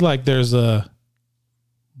 They see like there's a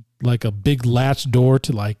big latch door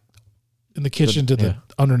to like in the kitchen to the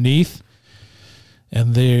underneath.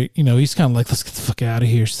 And they're, he's kind of like, let's get the fuck out of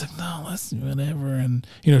here. She's like, no, let's do whatever. And,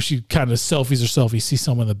 she kind of selfies herself. You see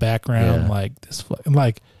someone in the background, like this, and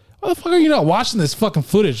like, why the fuck are you not watching this fucking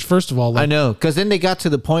footage? First of all, like, I know, because then they got to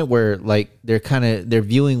the point where like they're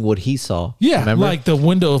viewing what he saw. Yeah, remember? like the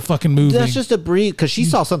window fucking moving. That's just a breed because she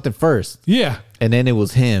saw something first. Yeah, and then it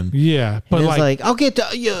was him. Yeah, but and it's like I'll get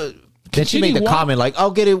to Then she made the comment like,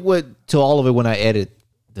 "I'll get it to all of it when I edit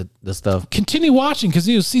the stuff." Continue watching because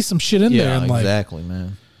you'll see some shit in there. And exactly,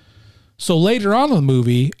 man. So later on in the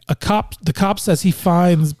movie, the cop says he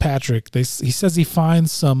finds Patrick. He says he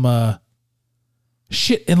finds some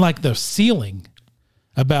shit in like the ceiling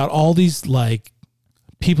about all these like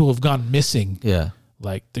people who've gone missing. Yeah.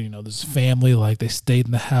 Like, you know, this family, like they stayed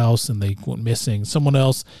in the house and they went missing. Someone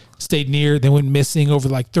else stayed near, they went missing over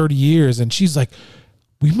like 30 years. And she's like,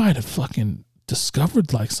 we might have fucking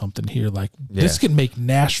discovered like something here. Like this could make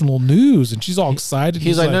national news. And she's all excited.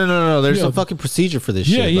 He's like, no. There's a fucking procedure for this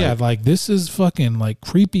shit. Yeah. Like this is fucking like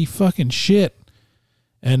creepy fucking shit.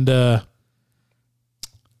 And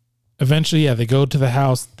eventually, they go to the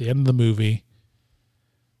house at the end of the movie.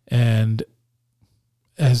 And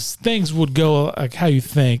as things would go like how you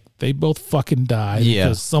think, they both fucking die. Yeah.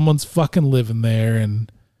 Because someone's fucking living there.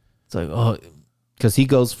 And it's like, oh, because he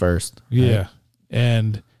goes first. Yeah. Right?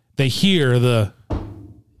 And they hear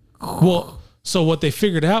so what they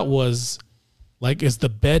figured out was like, is the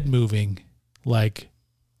bed moving? Like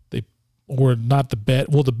or not the bed.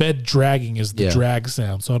 Well, the bed dragging is the drag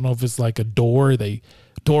sound. So I don't know if it's like a door.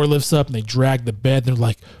 Door lifts up and they drag the bed. They're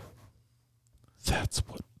like, that's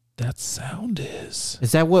what that sound is.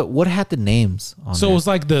 Is that what had the names on So there? it was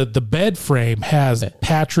like the bed frame has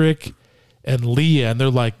Patrick and Leah, and they're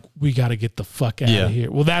like, we got to get the fuck out of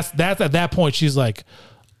here. Well, that's at that point she's like,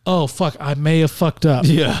 oh fuck, I may have fucked up.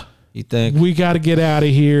 Yeah. You think? We got to get out of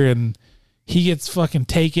here. And he gets fucking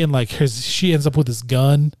taken. Like she ends up with his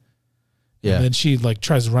gun. Yeah. And then she like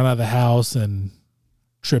tries to run out of the house and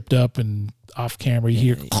tripped up and off camera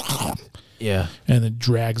you hear yeah. And then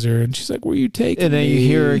drags her and she's like, where are you taking me? And then you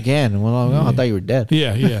hear her again. Well, I thought you were dead.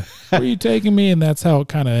 Yeah. Where are you taking me? And that's how it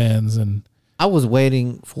kind of ends. And I was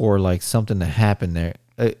waiting for like something to happen there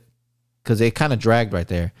because it kind of dragged right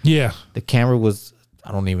there. Yeah. The camera was,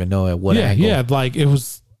 I don't even know at what angle. Yeah. Like it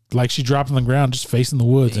was like she dropped on the ground just facing the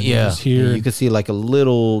woods. And here. You could see like a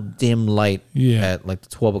little dim light at like the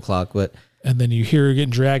 12 o'clock. And then you hear her getting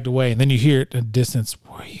dragged away. And then you hear it in the distance.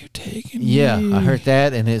 Where are you taking me? Yeah, I heard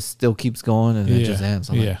that. And it still keeps going. And it just ends.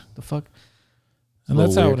 I'm like, the fuck? And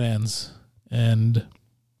that's how it ends. And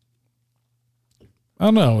I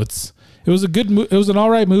don't know. It was a good it was an all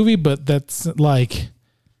right movie, but that's like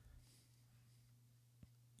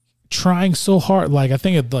trying so hard. Like I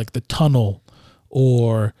think of like The Tunnel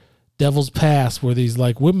or Devil's Pass, where these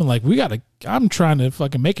like women like, I'm trying to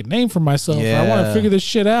fucking make a name for myself. I want to figure this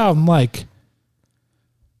shit out. I'm like,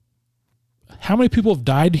 how many people have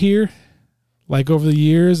died here like over the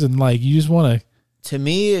years? And like, you just want to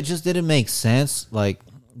me, it just didn't make sense. Like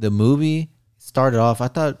the movie started off, I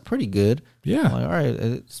thought pretty good. Yeah. I'm like, all right.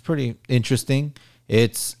 It's pretty interesting.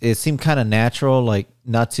 It seemed kind of natural, like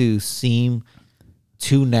not to seem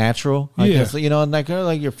too natural. I guess, you know,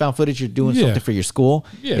 like your found footage, you're doing something for your school.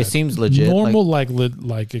 Yeah. It seems legit. Normal, like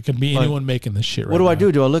it can be anyone making this shit right now. What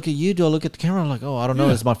do? Do I look at you? Do I look at the camera? I'm like, oh, I don't know.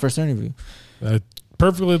 This is my first interview.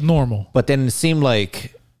 Perfectly normal. But then it seemed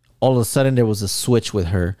like all of a sudden there was a switch with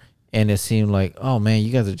her. And it seemed like, oh man,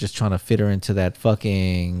 you guys are just trying to fit her into that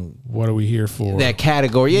fucking... What are we here for? That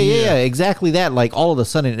category. Yeah, exactly that. Like all of a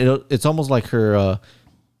sudden, it's almost like her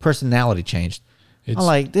personality changed. I'm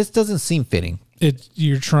like, this doesn't seem fitting.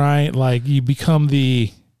 You're trying, like, you become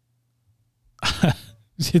the...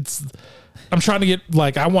 I'm trying to get,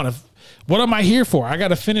 like, what am I here for? I got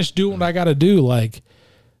to finish doing what I got to do. Like,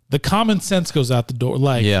 the common sense goes out the door.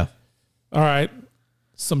 Like, all right,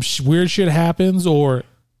 some weird shit happens, or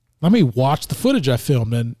let me watch the footage I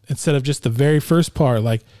filmed, and instead of just the very first part,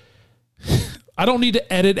 like, I don't need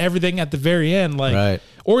to edit everything at the very end, like,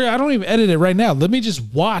 or I don't even edit it right now. Let me just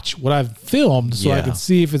watch what I've filmed so I can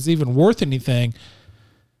see if it's even worth anything.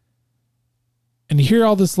 And you hear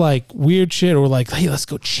all this like weird shit, or like, hey, let's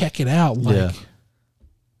go check it out. Like,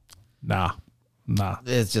 nah.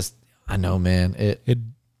 It's just, I know, man. It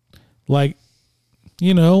like,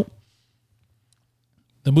 you know,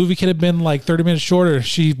 the movie could have been like 30 minutes shorter.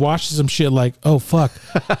 She watches some shit like, oh, fuck,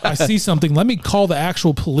 I see something. Let me call the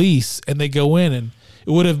actual police. And they go in, and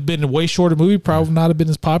it would have been a way shorter movie. Probably not have been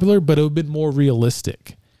as popular, but it would have been more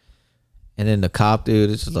realistic. And then the cop, dude,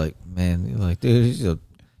 it's just like, man, you're like, dude, he's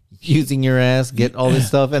using your ass, get all this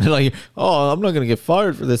stuff. And they're like, oh, I'm not going to get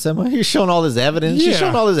fired for this, am I? You're showing all this evidence. You're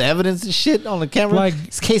showing all this evidence and shit on the camera. Like,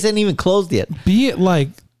 this case ain't even closed yet. Be it like,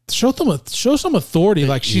 show some authority.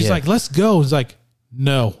 Like, she's like, let's go. It's like,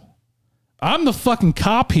 no, I'm the fucking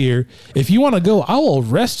cop here. If you want to go, I will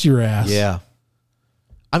arrest your ass. Yeah.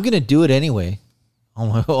 I'm going to do it anyway. I'm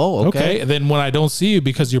like, oh, okay. And then when I don't see you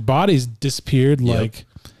because your body's disappeared, like,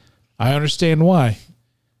 I understand why.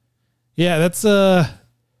 Yeah, that's, and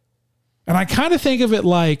I kind of think of it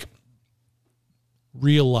like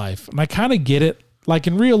real life. And I kind of get it. Like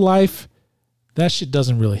in real life, that shit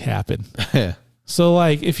doesn't really happen. So,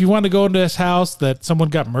 like, if you want to go into this house that someone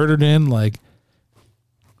got murdered in, like,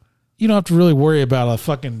 you don't have to really worry about a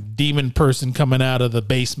fucking demon person coming out of the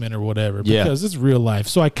basement or whatever because it's real life.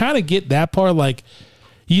 So I kind of get that part. Like,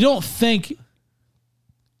 you don't think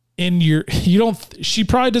she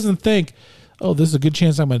probably doesn't think, oh, this is a good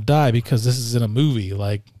chance I'm going to die because this is in a movie.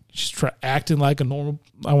 Like, she's acting like a normal,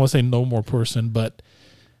 I want to say normal person, but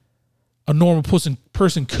a normal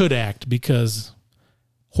person could act because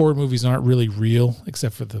horror movies aren't really real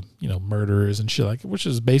except for the, murderers and shit like, which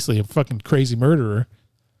is basically a fucking crazy murderer.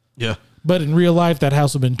 Yeah. But in real life, that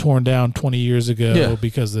house had been torn down 20 years ago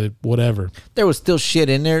because of whatever. There was still shit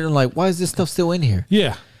in there. And like, why is this stuff still in here?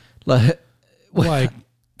 Yeah. Like,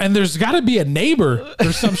 and there's got to be a neighbor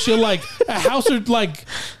or some shit, like a house or like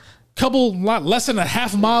less than a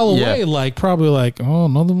half mile away. Like, probably like, oh,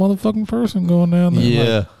 another motherfucking person going down there.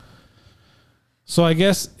 Yeah. Like, so I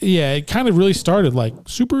guess, it kind of really started like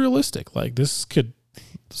super realistic. Like, it's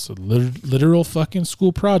a literal fucking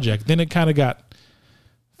school project. Then it kind of got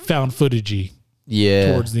found footagey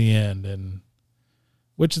towards the end, and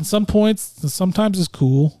which in some points sometimes is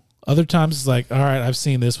cool, other times it's like, all right, I've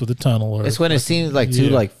seen this with the tunnel, or it's when it seems like too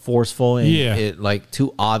like forceful and it like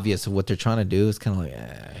too obvious of what they're trying to do. It's kind of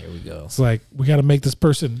like, here we go. It's like, we got to make this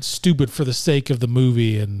person stupid for the sake of the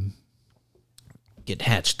movie and get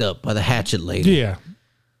hatched up by the hatchet lady.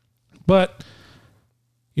 But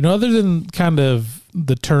other than kind of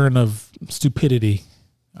the turn of stupidity,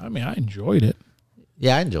 I mean, I enjoyed it.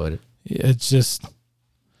 Yeah, I enjoyed it. It's just,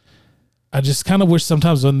 I just kind of wish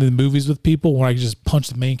sometimes in the movies with people where I could just punch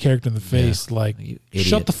the main character in the face, like,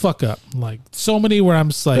 shut the fuck up. Like, so many where I'm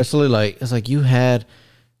just like, especially like, it's like you had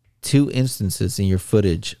 2 instances in your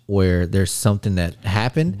footage where there's something that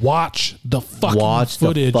happened. Watch the fucking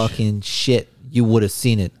footage. The fucking shit. You would have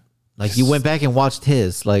seen it. Like, you went back and watched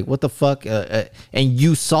his. Like, what the fuck? And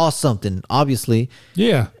you saw something, obviously.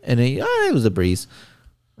 Yeah. And then, it was a breeze.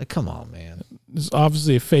 Like, come on, man. There's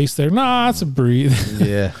obviously a face there. Nah, it's a breeze.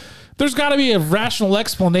 Yeah. There's got to be a rational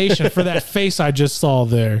explanation for that face I just saw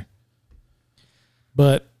there.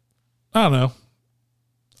 But, I don't know.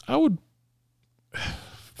 I would,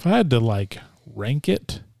 if I had to, like, rank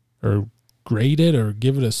it or grade it or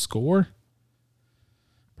give it a score,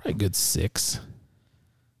 probably a good 6.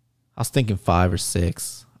 I was thinking 5 or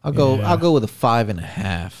 6. I'll go with a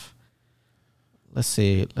 5.5. Let's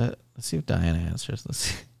see. Let's see if Diana answers.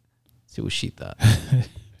 Let's see what she thought.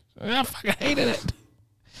 I fucking hated it.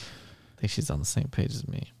 I think she's on the same page as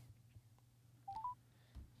me.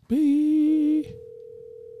 Beep.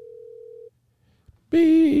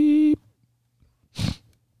 Beep.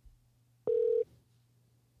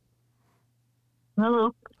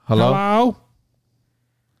 Hello. Hello.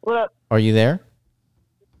 What up? Are you there?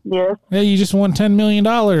 Yes. Hey, you just won $10 million.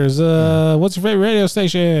 What's your favorite radio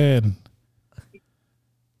station?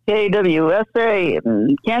 KWSA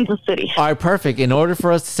in Kansas City. All right, perfect. In order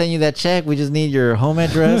for us to send you that check, we just need your home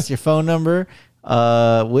address, your phone number,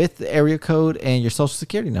 with the area code and your social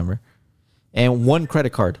security number, and 1 credit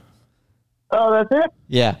card. Oh, that's it?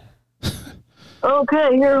 Yeah.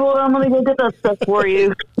 Okay, here, hold on. Let me go get that stuff for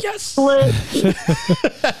you. Yes.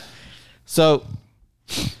 So,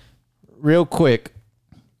 real quick,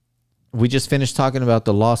 we just finished talking about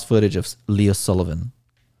the lost footage of Leah Sullivan.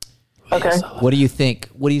 Okay. What do you think?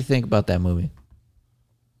 What do you think about that movie?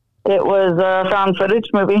 It was a found footage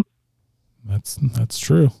movie. That's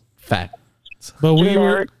true. Fact. But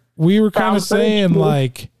we were kind of saying,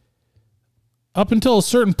 like, up until a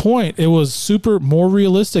certain point, it was more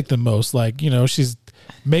realistic than most. Like, she's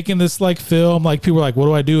making this like film, like people were like, what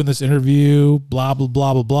do I do in this interview? Blah, blah,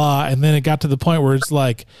 blah, blah, blah. And then it got to the point where it's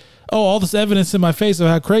like, oh, all this evidence in my face of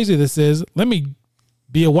how crazy this is. Let me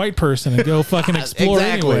be a white person and go fucking explore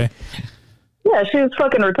anyway. Yeah, she was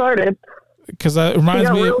fucking retarded. Because it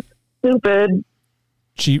reminds me real stupid.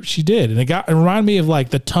 She did. And it reminded me of like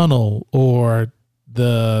The Tunnel or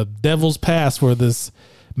The Devil's Pass, where this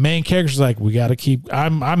main character's like, we got to keep,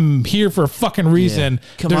 I'm here for a fucking reason.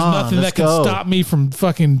 Yeah. There's nothing that can stop me from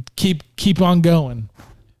fucking keep on going.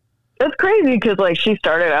 It's crazy because like she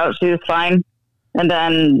started out, she was fine. And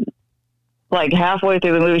then like halfway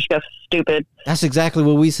through the movie, she got stupid. That's exactly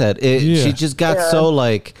what we said. She just got so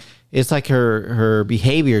like, it's like her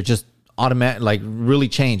behavior just automatic, like really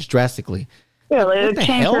changed drastically. Yeah, like What it the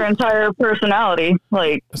changed hell? her entire personality.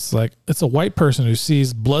 Like, It's like it's a white person who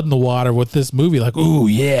sees blood in the water with this movie. Like, ooh,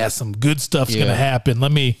 yeah, some good stuff's Yeah. gonna happen.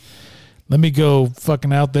 Let me go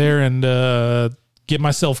fucking out there and get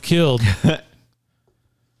myself killed.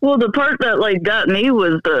 well, the part that like got me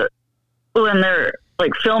was when they're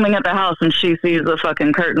like filming at the house and she sees the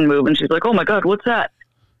fucking curtain move and she's like, "Oh my god, what's that?"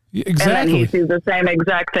 And then Exactly. he sees the same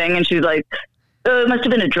exact thing and she's like, "Oh, it must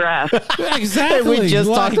have been a draft." Exactly. We just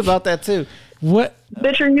Like, talked about that too. what?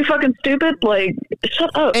 Bitch, are you fucking stupid? Like, shut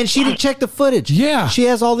up. And she didn't check the footage. Yeah. She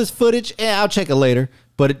has all this footage. Yeah, I'll check it later.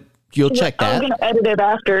 But you'll check I was that. gonna edit it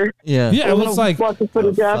after. Yeah. Yeah, it I'm was gonna like watch the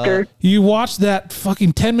footage after. you watch that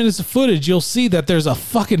fucking 10 minutes of footage, you'll see that there's a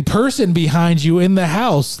fucking person behind you in the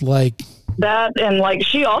house. Like, That and like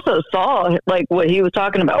she also saw like what he was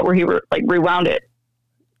talking about, where he like rewound it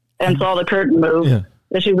and saw the curtain move. Yeah.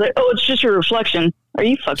 And she's like, "Oh, it's just your reflection." Are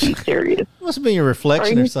you fucking serious? Must have been your Are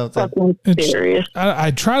reflection you or something. fucking serious?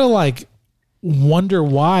 I try to like wonder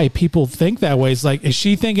why people think that way. It's like, is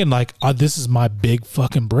she thinking like, oh, this is my big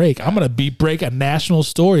fucking break? I'm gonna break a national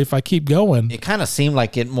story if I keep going. It kind of seemed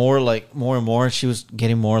like more and more. She was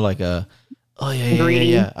getting more like a, oh yeah, Greedy.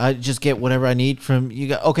 yeah. I just get whatever I need from you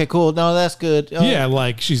guys. Okay, cool. No, that's good. Oh. Yeah,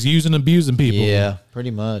 like she's using, abusing people. Yeah,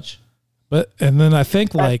 pretty much. But and then I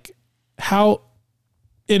think like how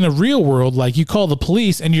in a real world, like you call the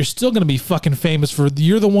police and you're still gonna be fucking famous for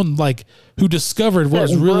you're the one like who discovered what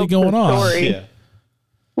was That really broke the going on. story.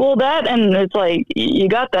 Well, that and it's like you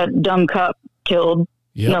got that dumb cop killed.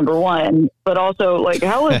 Yep. Number one, but also like,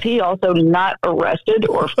 how was he also not arrested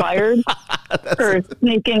or fired for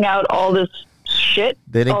sneaking out all this shit?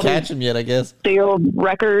 They didn't all catch these him yet, I guess. sealed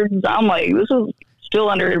records. I'm like, this is still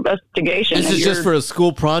under investigation. This and is just you're- for a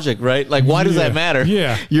school project, right? Like, why does Yeah. that matter?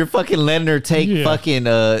 Yeah. You're fucking letting her take Yeah. fucking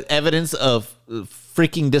evidence of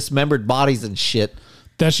freaking dismembered bodies and shit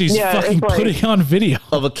That she's Yeah, fucking it's like- putting on video.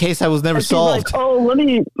 of a case that was never she's solved. like, oh, let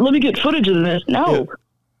me get footage of this. No,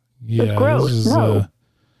 Yeah, gross. this is, No.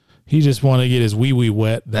 he just wanted to get his wee wee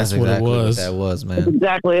wet. That's what exactly it was. that was, that's man.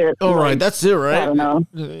 exactly it. All right, Like, that's it, I right? don't know.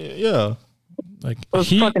 Yeah. Like It was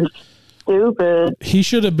fucking stupid. he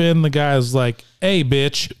should have been the guy who's like, hey,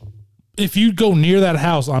 bitch, if you go near that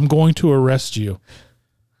house, I'm going to arrest you.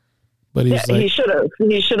 But he's Yeah, like, he should have.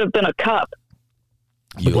 He should have been a cop.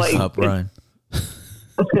 You Like, up, Ryan?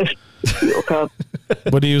 Real cop.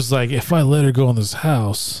 but he was like, if I let her go in this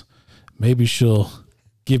house, maybe she'll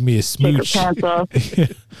give me a Take her smooch. pants off.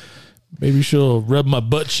 Maybe she'll rub my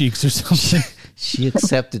butt cheeks or something. She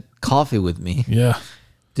accepted coffee with me. Yeah.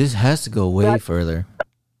 This has to go way That- further.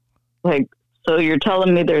 Like, so you're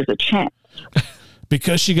telling me there's a chance?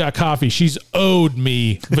 Because she got coffee, she's owed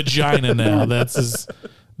me vagina now. Them's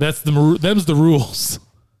the rules.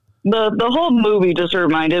 The whole movie just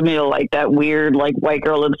reminded me of like that weird like white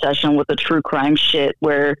girl obsession with the true crime shit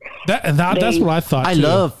where That's what I thought. I too.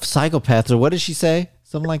 love psychopaths. Or what did she say?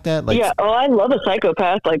 Something like that. Like, yeah, I love a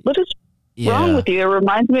psychopath. Like, what is wrong with you? It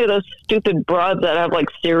reminds me of those stupid broads that have like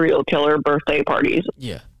serial killer birthday parties.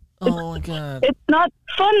 Yeah. Oh my god. It's not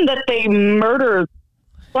fun that they murder a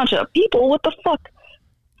bunch of people. What the fuck?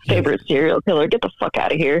 Favorite serial killer, get the fuck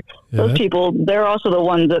out of here. Yeah, Those that- people, they're also the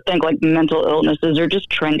ones that think like mental illnesses are just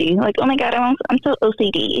trendy. Like, oh my god, I'm so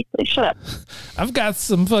OCD. Like, shut up. I've got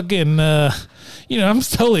some fucking, I'm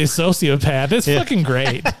totally a sociopath. It's fucking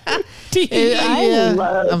great. I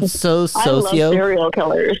love- I'm so I love socio. serial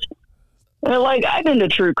killers. Like, I'm into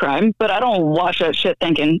true crime, but I don't watch that shit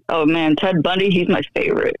thinking, oh man, Ted Bundy, he's my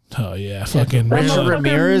favorite. Oh yeah, fucking. That Richard motherfucker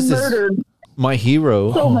Ramirez is murdered my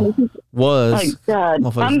hero. so many people. Was My God,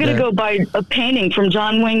 Motherfucker's I'm gonna dead. go buy a painting from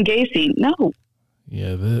John Wayne Gacy. No,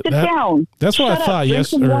 Yeah, sit down. that's what Shut I up, thought drink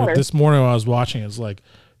some yesterday, water. this morning when I was watching. It's like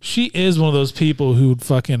she is one of those people who'd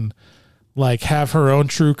fucking like have her own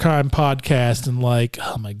true crime podcast and like,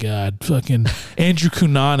 oh my god, fucking Andrew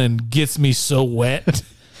Cunanan gets me so wet.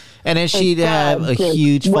 and then she'd have a God,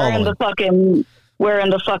 huge wearing following. wearing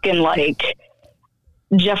the fucking like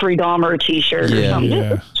Jeffrey Dahmer T-shirt or Yeah, something.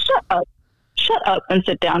 yeah. Just shut up and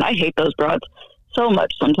sit down. I hate those broads so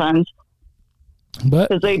much sometimes But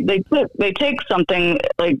because they take something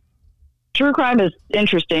like true crime is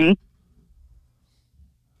interesting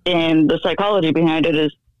and the psychology behind it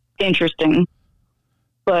is interesting,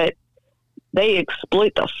 but they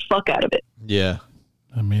exploit the fuck out of it. Yeah.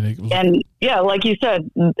 I mean, it was, And yeah, like you said,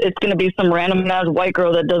 it's going to be some random ass white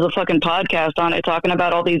girl that does a fucking podcast on it talking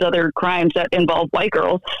about all these other crimes that involve white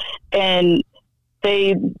girls. And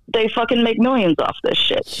they fucking make millions off this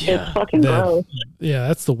shit. Yeah, It's fucking that- gross. yeah,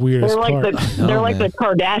 that's the weirdest They're like part. they're like man. the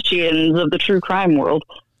Kardashians of the true crime world.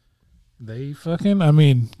 They fucking, I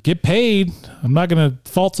mean, get paid. I'm not gonna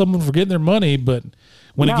fault someone for getting their money, but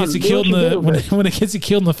when No, it gets you do killed in what you the do, when, but- when it gets you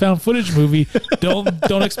killed in the found footage movie,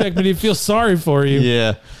 don't expect me to feel sorry for you.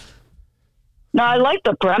 Yeah. No, I like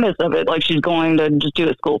the premise of it. Like she's going to just do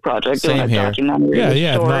a school project, doing Same a here. documentary.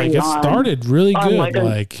 Yeah, story like it on- started really on good. like a-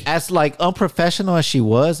 Like As like unprofessional as she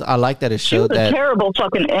was, I like that it She was showed a that, terrible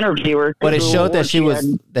fucking interviewer. but it showed that she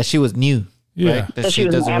was new. Yeah. Right? That That she she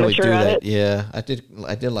was an doesn't really do amateur at that. it? Yeah,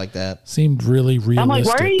 I did like that. seemed really realistic. I'm like,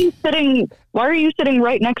 why are you sitting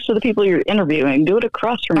right next to the people you're interviewing? Do it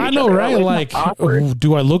across from each I know, other. right? That way Like, it's not awkward.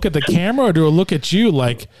 do I look at the camera or do I look at you?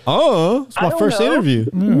 Like, Oh, it's I my don't first know.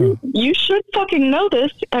 interview. You should fucking know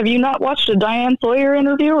this. Have you not watched a Diane Sawyer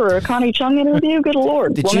interview or a Connie Chung interview? Good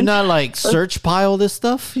lord. Did you woman. not like search pile this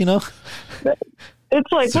stuff? You know,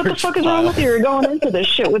 It's like, what the search fuck is wrong file? with you? You're going into this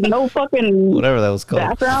shit with no fucking whatever that was called.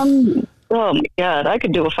 background. Oh my god, I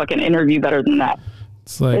could do a fucking interview better than that.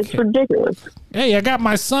 it's like, It's ridiculous. hey, I got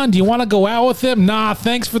my son. Do you want to go out with him? Nah,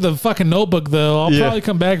 thanks for the fucking notebook, though. I'll Yeah. probably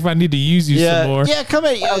come back if I need to use you some more. Yeah, come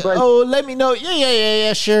here. was like- Oh, let me know.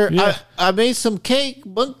 Yeah, sure. Yeah. I made some cake,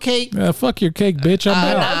 bunk cake. Fuck your cake, bitch.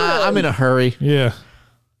 I'm out. I'm in a hurry. Yeah.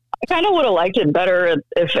 I kind of would have liked it better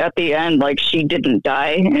if at the end, like, she didn't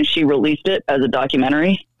die and she released it as a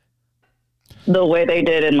documentary. The way they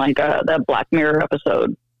did in, like, that Black Mirror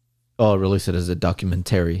episode. Oh, release it as a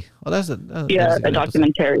documentary. Oh, that's a Yeah, good a episode.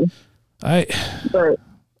 documentary. But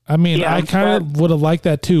I mean, Yeah, I kind of would have liked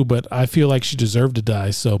that too, but I feel like she deserved to die.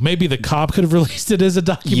 So maybe the cop could have released it as a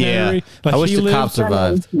documentary. Yeah, Like I wish he the lived. cop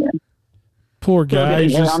survived. Yeah, Poor still guy,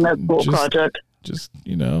 getting in just, on that school project.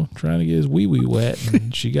 trying to get his wee wee wet,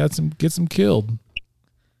 and she gets him killed.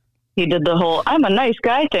 He did the whole "I'm a nice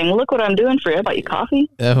guy" thing. Look what I'm doing for you. I bought you coffee.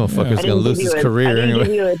 That motherfucker's I gonna lose give his you a- career I didn't anyway.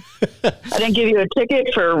 give you I didn't give you a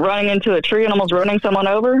ticket for running into a tree and almost running someone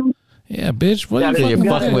over. Yeah, bitch. What Got are it. you You're fucking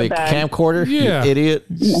fucking in with the a bag. camcorder, Yeah. you idiot.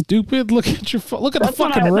 stupid? Look at your look at That's the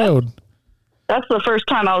when fucking road. That's the first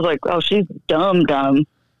time I was like, "Oh, she's dumb."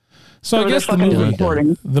 So I Or guess the they're fucking movie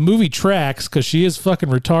recording. tracks because she is fucking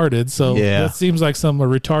retarded. So Yeah. that seems like some a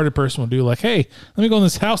retarded person would do. Like, hey, let me go in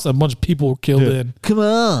this house. A bunch of people were killed in. Come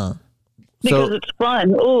on. Because So, it's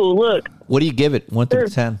fun. Oh, look. what do you give it? 1 through Sure.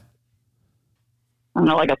 10. I don't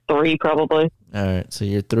know, like a 3 probably. All right, so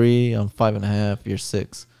you're 3. I'm 5.5. You're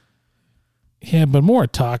 6. Yeah, but more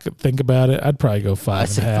think about it. I'd probably go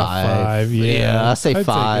 5.5. 5. Yeah, I say I'd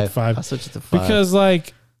 5. take 5. I'll switch it to 5 Because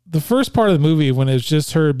like the first part of the movie, when it's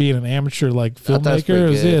just her being an amateur like thought that was filmmaker,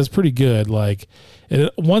 pretty good. it was pretty good. Like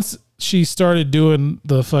once she started doing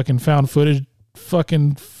the fucking found footage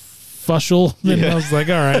fucking fushel, then I was like,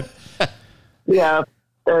 all right. Yeah.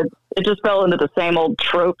 It just fell into the same old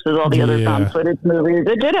tropes as all the other Yeah. found footage movies.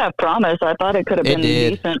 It did have promise. I thought it could have It been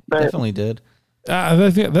did. decent, but Definitely did. I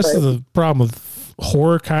think this is the problem with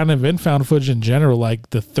horror kind of and found footage in general. Like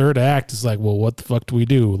the third act is like, well, what the fuck do we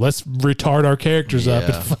do? Let's retard our characters up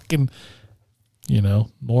Yeah. and fucking,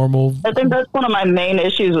 normal. I think that's one of my main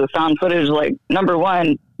issues with found footage. Like, number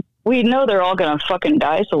one, we know they're all going to fucking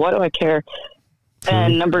die, so why do I care?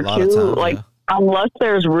 And number A lot of two, times, like, yeah. unless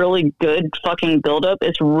there's really good fucking buildup,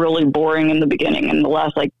 it's really boring in the beginning, and the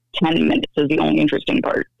last, 10 minutes is the only interesting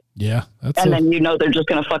part. Yeah, that's And then they're just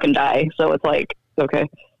going to fucking die, so it's like, okay.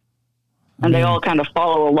 And they all kind of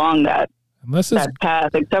follow along that unless it's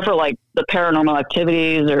path, except for, the paranormal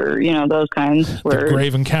activities or, those kinds the where...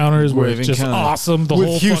 grave encounters where Grave it's just Encounters. awesome. The With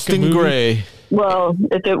whole Houston fucking movie. Gray. Well,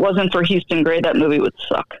 if it wasn't for Houston Gray, that movie would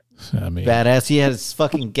suck. I mean, Badass. He had his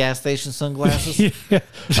fucking gas station sunglasses. yeah,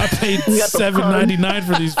 I paid got the $7.99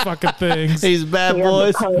 for these fucking things. These bad He had the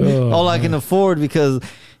boys. card. Oh, All I can afford because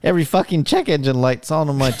every fucking check engine light's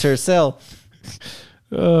on my Tercel.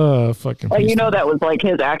 Fucking. Like, that was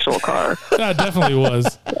his actual car. That definitely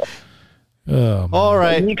was. Oh, man. All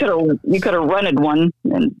right. You could have rented one,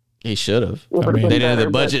 and He should have. it would've mean, been They didn't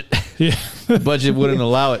have better, the budget. Yeah. Budget wouldn't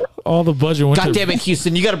allow it. All the budget went God to damn it,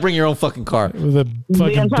 Houston. You got to bring your own fucking car. the The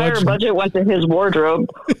fucking entire budget went to his wardrobe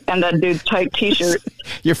and that dude's tight T-shirt.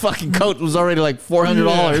 Your fucking coat was already like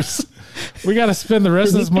 $400. We got to spend the rest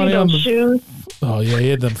of Did you this see money on those the. shoes? Oh yeah, he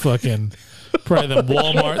had them fucking. Probably the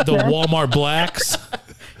Walmart blacks.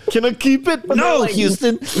 Can I keep it? they're No, like-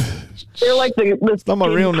 Houston. They're like the not my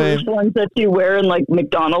real name. ones that you wear in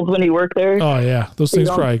McDonald's when you work there. Oh yeah, those You things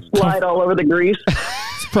don't probably slide all over the grease.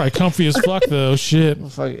 it's probably comfy as fuck though. Shit.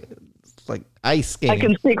 It's like ice skating. I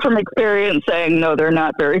can speak from experience saying no, they're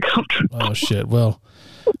not very comfortable. Oh shit. Well,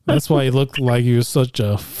 that's why he looked like he was such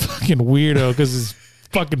a fucking weirdo because his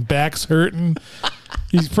fucking back's hurting.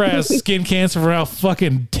 He's probably has skin cancer for how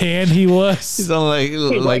fucking tan he was. He's on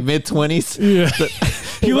like mid-20s. Yeah.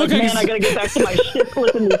 He He's looked like, like man, I gotta get back to my shit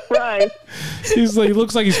flipping these fries. he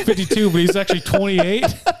looks like he's 52, but he's actually 28.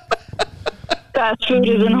 That Fast food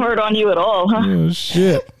isn't hard on you at all, huh? Oh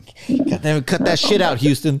shit! Goddamn, cut that shit out,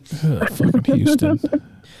 Houston. Fucking Houston.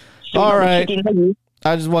 All right.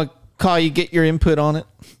 I just want to call you, get your input on it.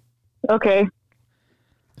 Okay.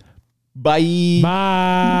 Bye.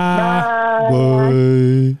 Bye.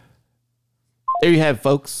 Bye. There you have it,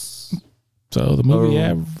 folks. So the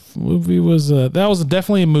movie was that was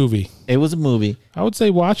definitely a movie. It was a movie. I would say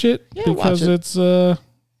watch it because watch it. it's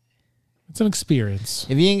an experience.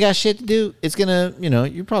 If you ain't got shit to do, it's gonna,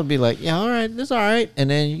 you'll probably be like, yeah, all right, this is all right, and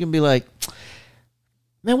then you can be like,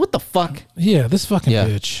 man, what the fuck? Yeah, this fucking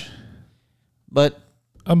bitch. But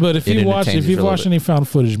if you've watched any found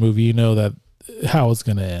footage movie, you know that how it's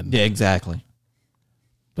gonna end. Yeah, exactly.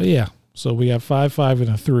 But yeah, so we got 5, 5,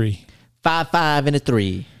 and a 3. 5, 5, and a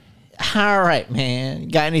 3. All right, man.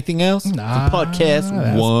 Got anything else? Nah, it's a podcast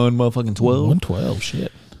 112. 112,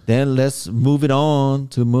 shit. Then let's move it on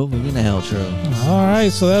to moving an outro. All right,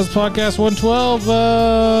 so that was podcast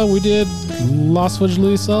 112. We did Lost Footage,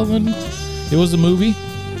 Leah Sullivan. It was a movie.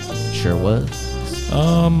 Sure was.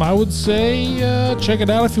 I would say check it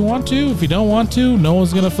out if you want to. If you don't want to, no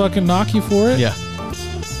one's gonna fucking knock you for it. Yeah,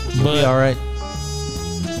 but all right.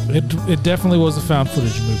 It definitely was a found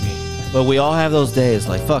footage movie. But we all have those days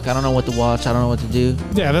like, fuck, I don't know what to watch. I don't know what to do.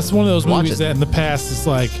 Yeah, that's one of those movies that in the past it's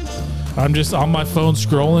like I'm just on my phone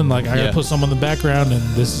scrolling, like I gotta put some in the background, and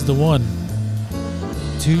this is the one.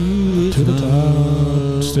 To the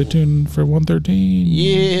top. Stay tuned for 113.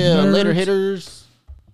 Yeah, Nerds. later hitters.